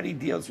 Everybody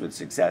deals with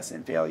success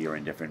and failure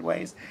in different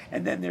ways,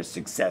 and then there's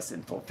success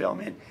and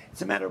fulfillment.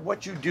 It's a matter of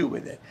what you do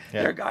with it.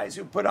 Yeah. There are guys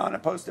who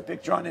post a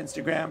picture on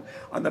Instagram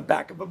on the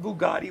back of a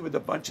Bugatti with a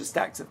bunch of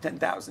stacks of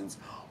 10,000s,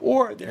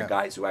 or there are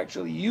guys who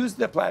actually use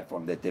the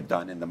platform that they've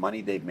done and the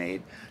money they've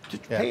made to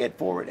pay it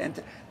forward.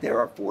 And there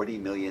are 40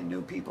 million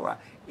new people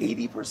out.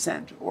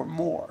 80% or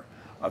more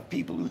of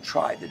people who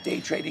try the day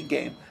trading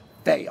game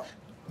fail.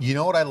 You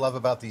know what I love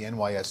about the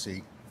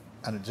NYSE?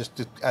 And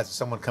just as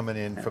someone coming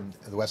in from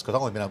the West Coast,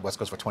 I've only been on the West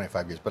Coast for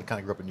 25 years, but I kind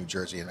of grew up in New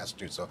Jersey and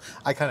Massachusetts, so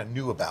I kind of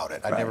knew about it.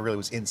 I never really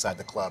was inside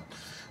the club.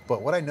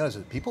 But what I noticed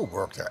is people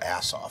work their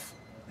ass off.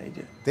 They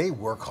do. They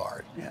work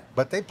hard,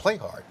 but they play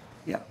hard.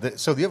 Yeah.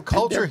 So you have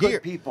culture here.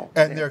 Good people.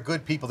 And they're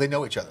good people. They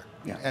know each other.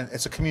 Yeah. And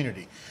it's a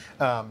community.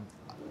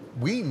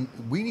 We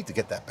need to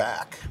get that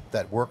back,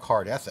 that work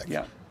hard ethic.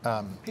 Yeah.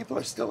 People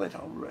are still at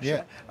home,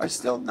 Russia. Are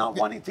still not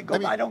wanting to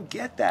go. I don't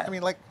get that. I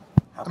mean, like,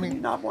 how can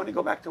you not want to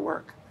go back to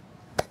work?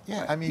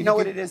 Yeah, I mean, you know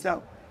what it is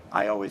though?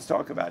 I always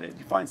talk about it.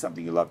 You find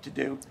something you love to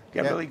do,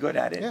 get really good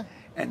at it,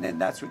 and then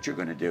that's what you're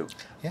going to do.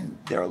 Yeah.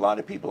 There are a lot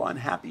of people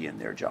unhappy in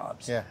their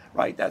jobs. Yeah.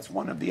 Right? That's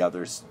one of the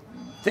other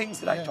things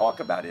that I talk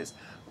about is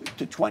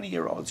to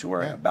 20-year-olds who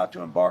are about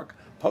to embark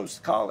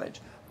post-college,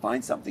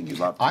 find something you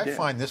love to do. I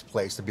find this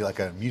place to be like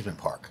an amusement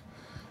park.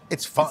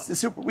 It's fun.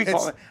 It's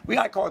the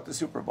I call it the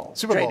Super Bowl.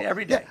 Super Bowl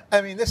every day. Yeah.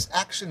 I mean, this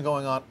action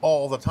going on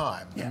all the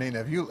time. Yeah. I mean,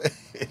 if you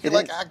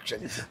like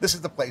action, this is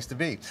the place to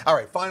be. All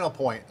right, final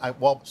point.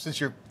 Well, since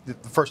you're the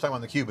first time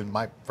on theCUBE and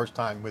my first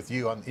time with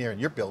you on here in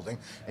your building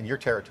and your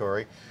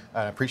territory,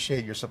 I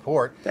appreciate your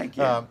support. Thank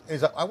you.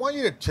 I want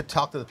you to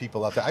talk to the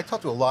people out there. I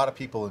talk to a lot of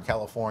people in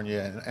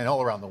California and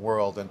all around the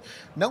world, and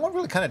no one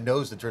really kind of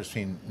knows the difference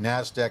between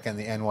NASDAQ and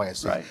the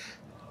NYSE. Right.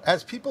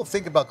 As people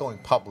think about going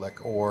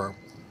public, or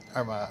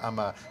I'm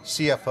a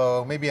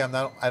CFO. Maybe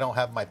I don't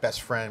have my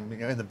best friend,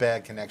 in the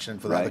bad connection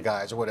for the other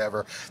guys or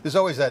whatever. There's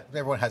always that.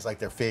 Everyone has like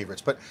their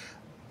favorites, but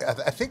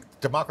I think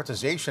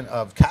democratization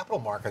of capital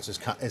markets is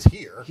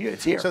here.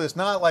 It's here. So it's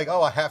not like,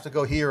 oh, I have to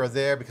go here or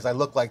there because I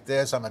look like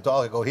this. I'm a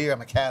dog, I go here. I'm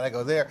a cat, I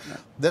go there. No.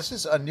 This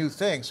is a new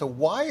thing. So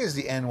why is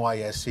the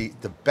NYSE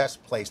the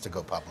best place to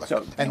go public?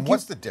 And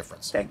what's the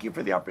difference? Thank you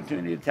for the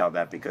opportunity to tell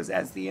that, because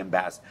as the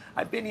ambassador,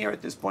 I've been here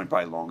at this point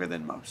probably longer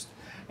than most.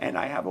 And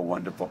I have a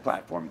wonderful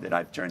platform that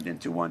I've turned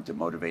into one to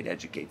motivate,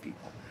 educate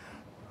people.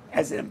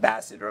 As an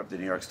ambassador of the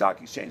New York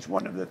Stock Exchange,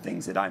 one of the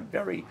things that I'm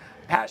very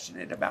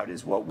passionate about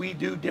is what we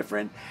do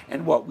different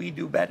and what we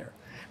do better.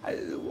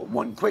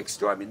 One quick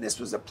story, I mean, this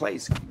was a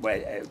place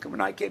where,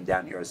 when I came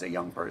down here as a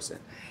young person,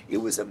 it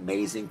was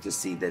amazing to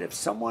see that if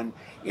someone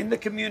in the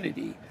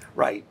community,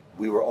 right,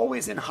 we were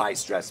always in high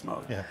stress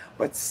mode,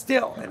 but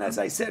still, and as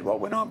I said, what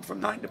went on from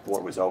 9 to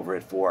 4 was over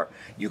at 4.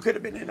 You could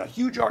have been in a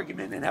huge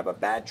argument and have a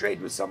bad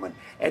trade with someone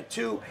at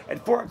 2.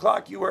 At 4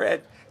 o'clock, you were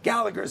at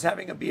Gallagher's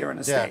having a beer and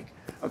a steak.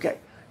 Okay.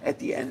 At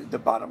the end, the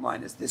bottom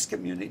line is this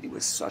community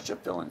was such a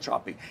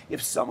philanthropic.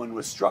 If someone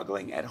was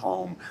struggling at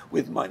home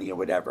with money or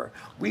whatever,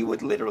 we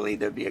would literally,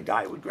 there'd be a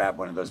guy who would grab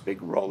one of those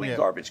big rolling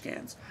garbage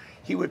cans.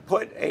 He would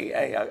put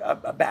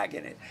a bag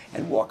in it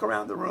and walk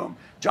around the room.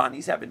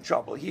 Johnny's having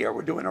trouble here.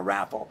 We're doing a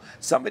raffle.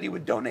 Somebody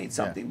would donate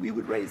something. We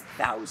would raise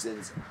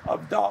thousands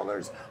of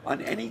dollars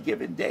on any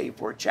given day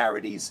for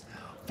charities,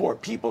 for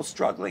people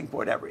struggling, for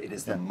whatever. It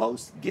is the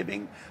most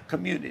giving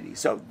community.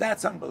 So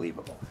that's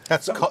unbelievable.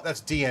 That's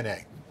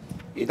DNA.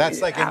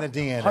 That's like in the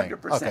DNA.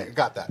 100%. Okay,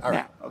 got that. All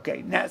right. Now,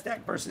 okay,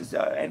 NASDAQ versus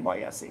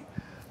NYSE.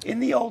 In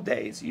the old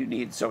days,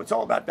 so it's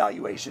all about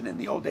valuation. In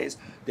the old days,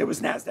 there was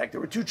NASDAQ. There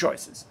were two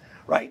choices,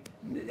 right?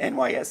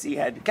 NYSE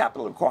had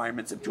capital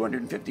requirements of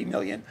 $250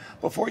 million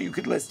before you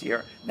could list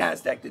here.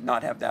 NASDAQ did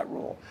not have that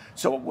rule.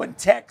 So when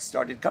tech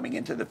started coming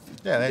into the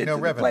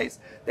place,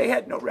 they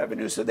had no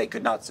revenue, so they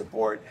could not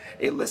support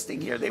a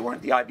listing here. They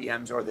weren't the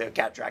IBMs or the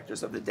cat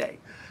tractors of the day.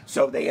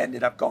 So they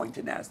ended up going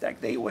to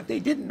NASDAQ. What they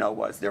didn't know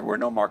was there were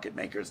no market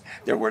makers.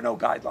 There were no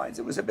guidelines.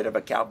 It was a bit of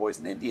a cowboys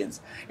and Indians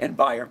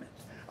environment.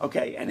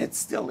 Okay, and it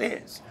still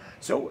is.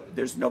 So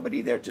there's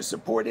nobody there to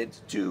support it,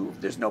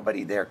 there's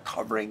nobody there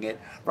covering it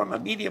from a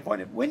media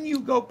point of view. When you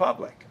go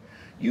public,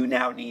 you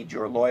now need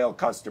your loyal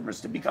customers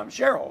to become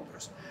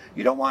shareholders.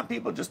 You don't want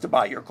people just to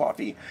buy your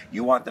coffee.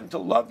 You want them to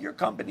love your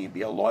company and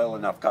be a loyal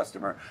enough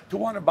customer to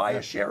want to buy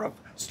a share of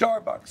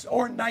Starbucks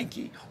or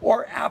Nike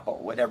or Apple,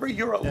 whatever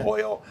you're a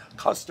loyal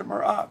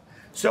customer of.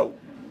 So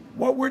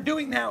what we're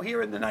doing now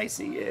here in the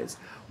NYSE is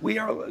we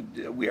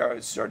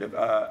are sort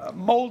of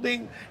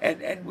molding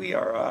and we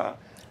are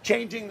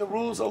changing the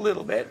rules a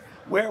little bit,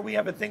 where we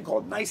have a thing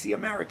called NYSE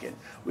American,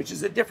 which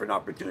is a different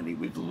opportunity.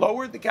 We've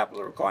lowered the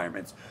capital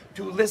requirements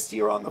to list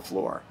here on the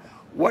floor.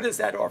 What does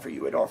that offer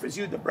you? It offers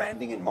you the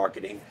branding and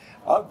marketing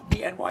of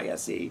the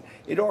NYSE.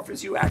 It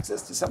offers you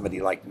access to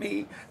somebody like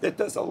me that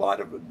does a lot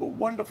of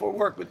wonderful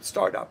work with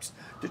startups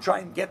to try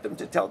and get them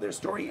to tell their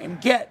story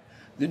and get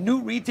the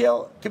new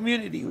retail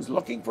community who's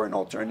looking for an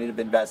alternative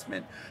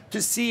investment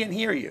to see and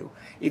hear you.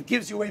 It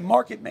gives you a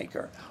market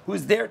maker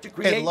who's there to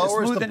create it lowers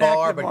the smooth the and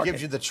bar, active but market.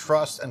 gives you the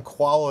trust and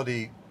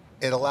quality.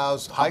 It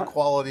allows high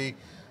quality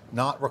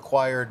not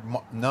required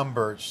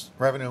numbers,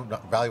 revenue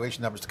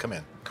valuation numbers to come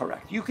in.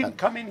 Correct. You can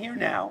come in here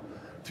now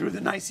through the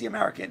NYSE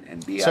American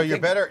and be. So you're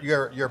better.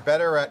 You're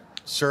better at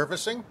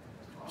servicing.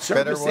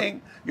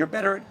 You're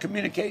better at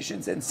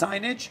communications and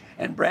signage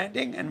and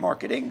branding and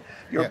marketing.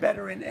 You're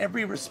better in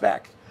every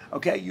respect.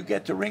 Okay, you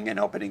get to ring an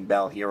opening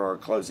bell here or a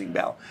closing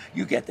bell.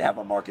 You get to have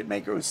a market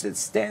maker who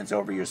stands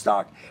over your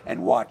stock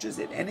and watches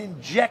it and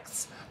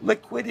injects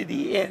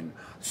liquidity in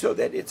so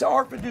that it's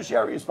our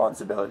fiduciary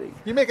responsibility.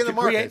 You're making a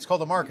market. It's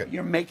called a market.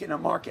 You're making a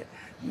market.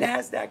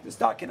 NASDAQ, the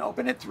stock can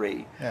open at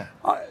 3. Yeah.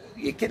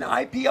 It can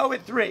IPO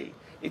at 3.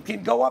 It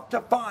can go up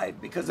to 5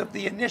 because of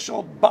the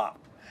initial bop.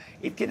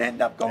 It can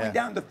end up going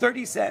down to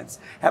 30 cents,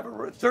 have a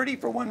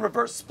 30-for-1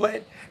 reverse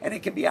split, and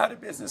it can be out of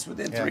business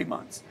within 3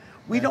 months.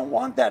 We don't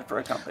want that for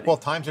a company. Well,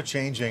 times are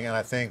changing, and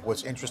I think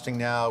what's interesting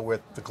now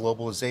with the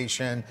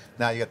globalization,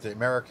 now you got the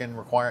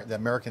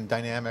American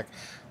dynamic.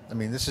 I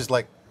mean, this is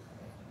like,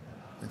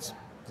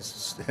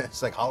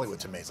 it's like Hollywood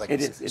to me. It's like it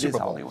is Super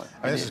Bowl. Hollywood.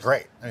 I mean, this is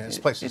great. I mean, this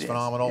place is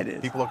phenomenal. It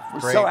is. People look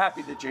great. We're so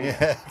happy that you're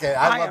here. Okay,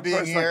 I love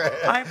being here.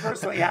 I'm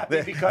personally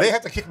happy because they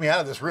have to kick me out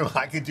of this room.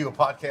 I could do a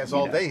podcast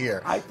all day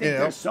here. I think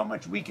there's so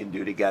much we can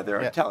do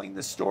together telling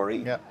the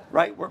story.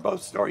 Right? We're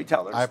both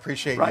storytellers. I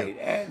appreciate you. Right?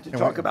 And to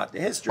talk about the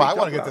history. Well, I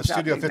want to get to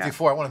Studio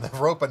 54. I wanted the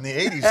rope in the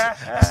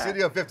 80s.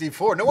 Studio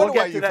 54. No wonder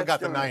why you forgot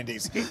the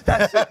 90s.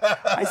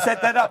 I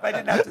set that up. I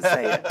didn't have to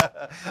say it.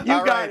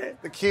 You got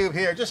it. theCUBE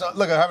here. Just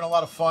look, I'm having a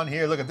lot of fun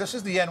here. Look, this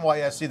is the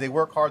NYSE. They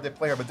work hard, they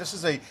play hard, but this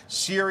is a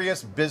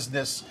serious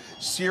business,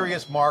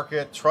 serious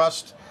market,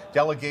 trust,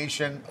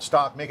 delegation,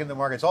 stock, making the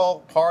market. It's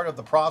all part of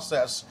the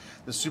process.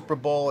 The Super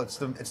Bowl, it's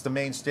the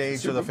main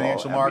stage of the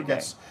financial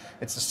markets.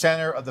 It's the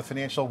center of the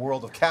financial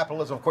world of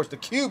capitalism. Of course,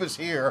 theCUBE is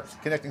here,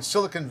 connecting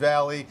Silicon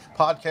Valley,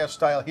 podcast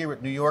style here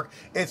at New York.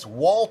 It's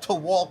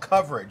wall-to-wall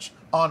coverage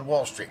on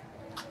Wall Street.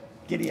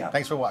 Giddy up.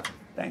 Thanks for watching.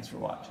 Thanks for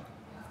watching.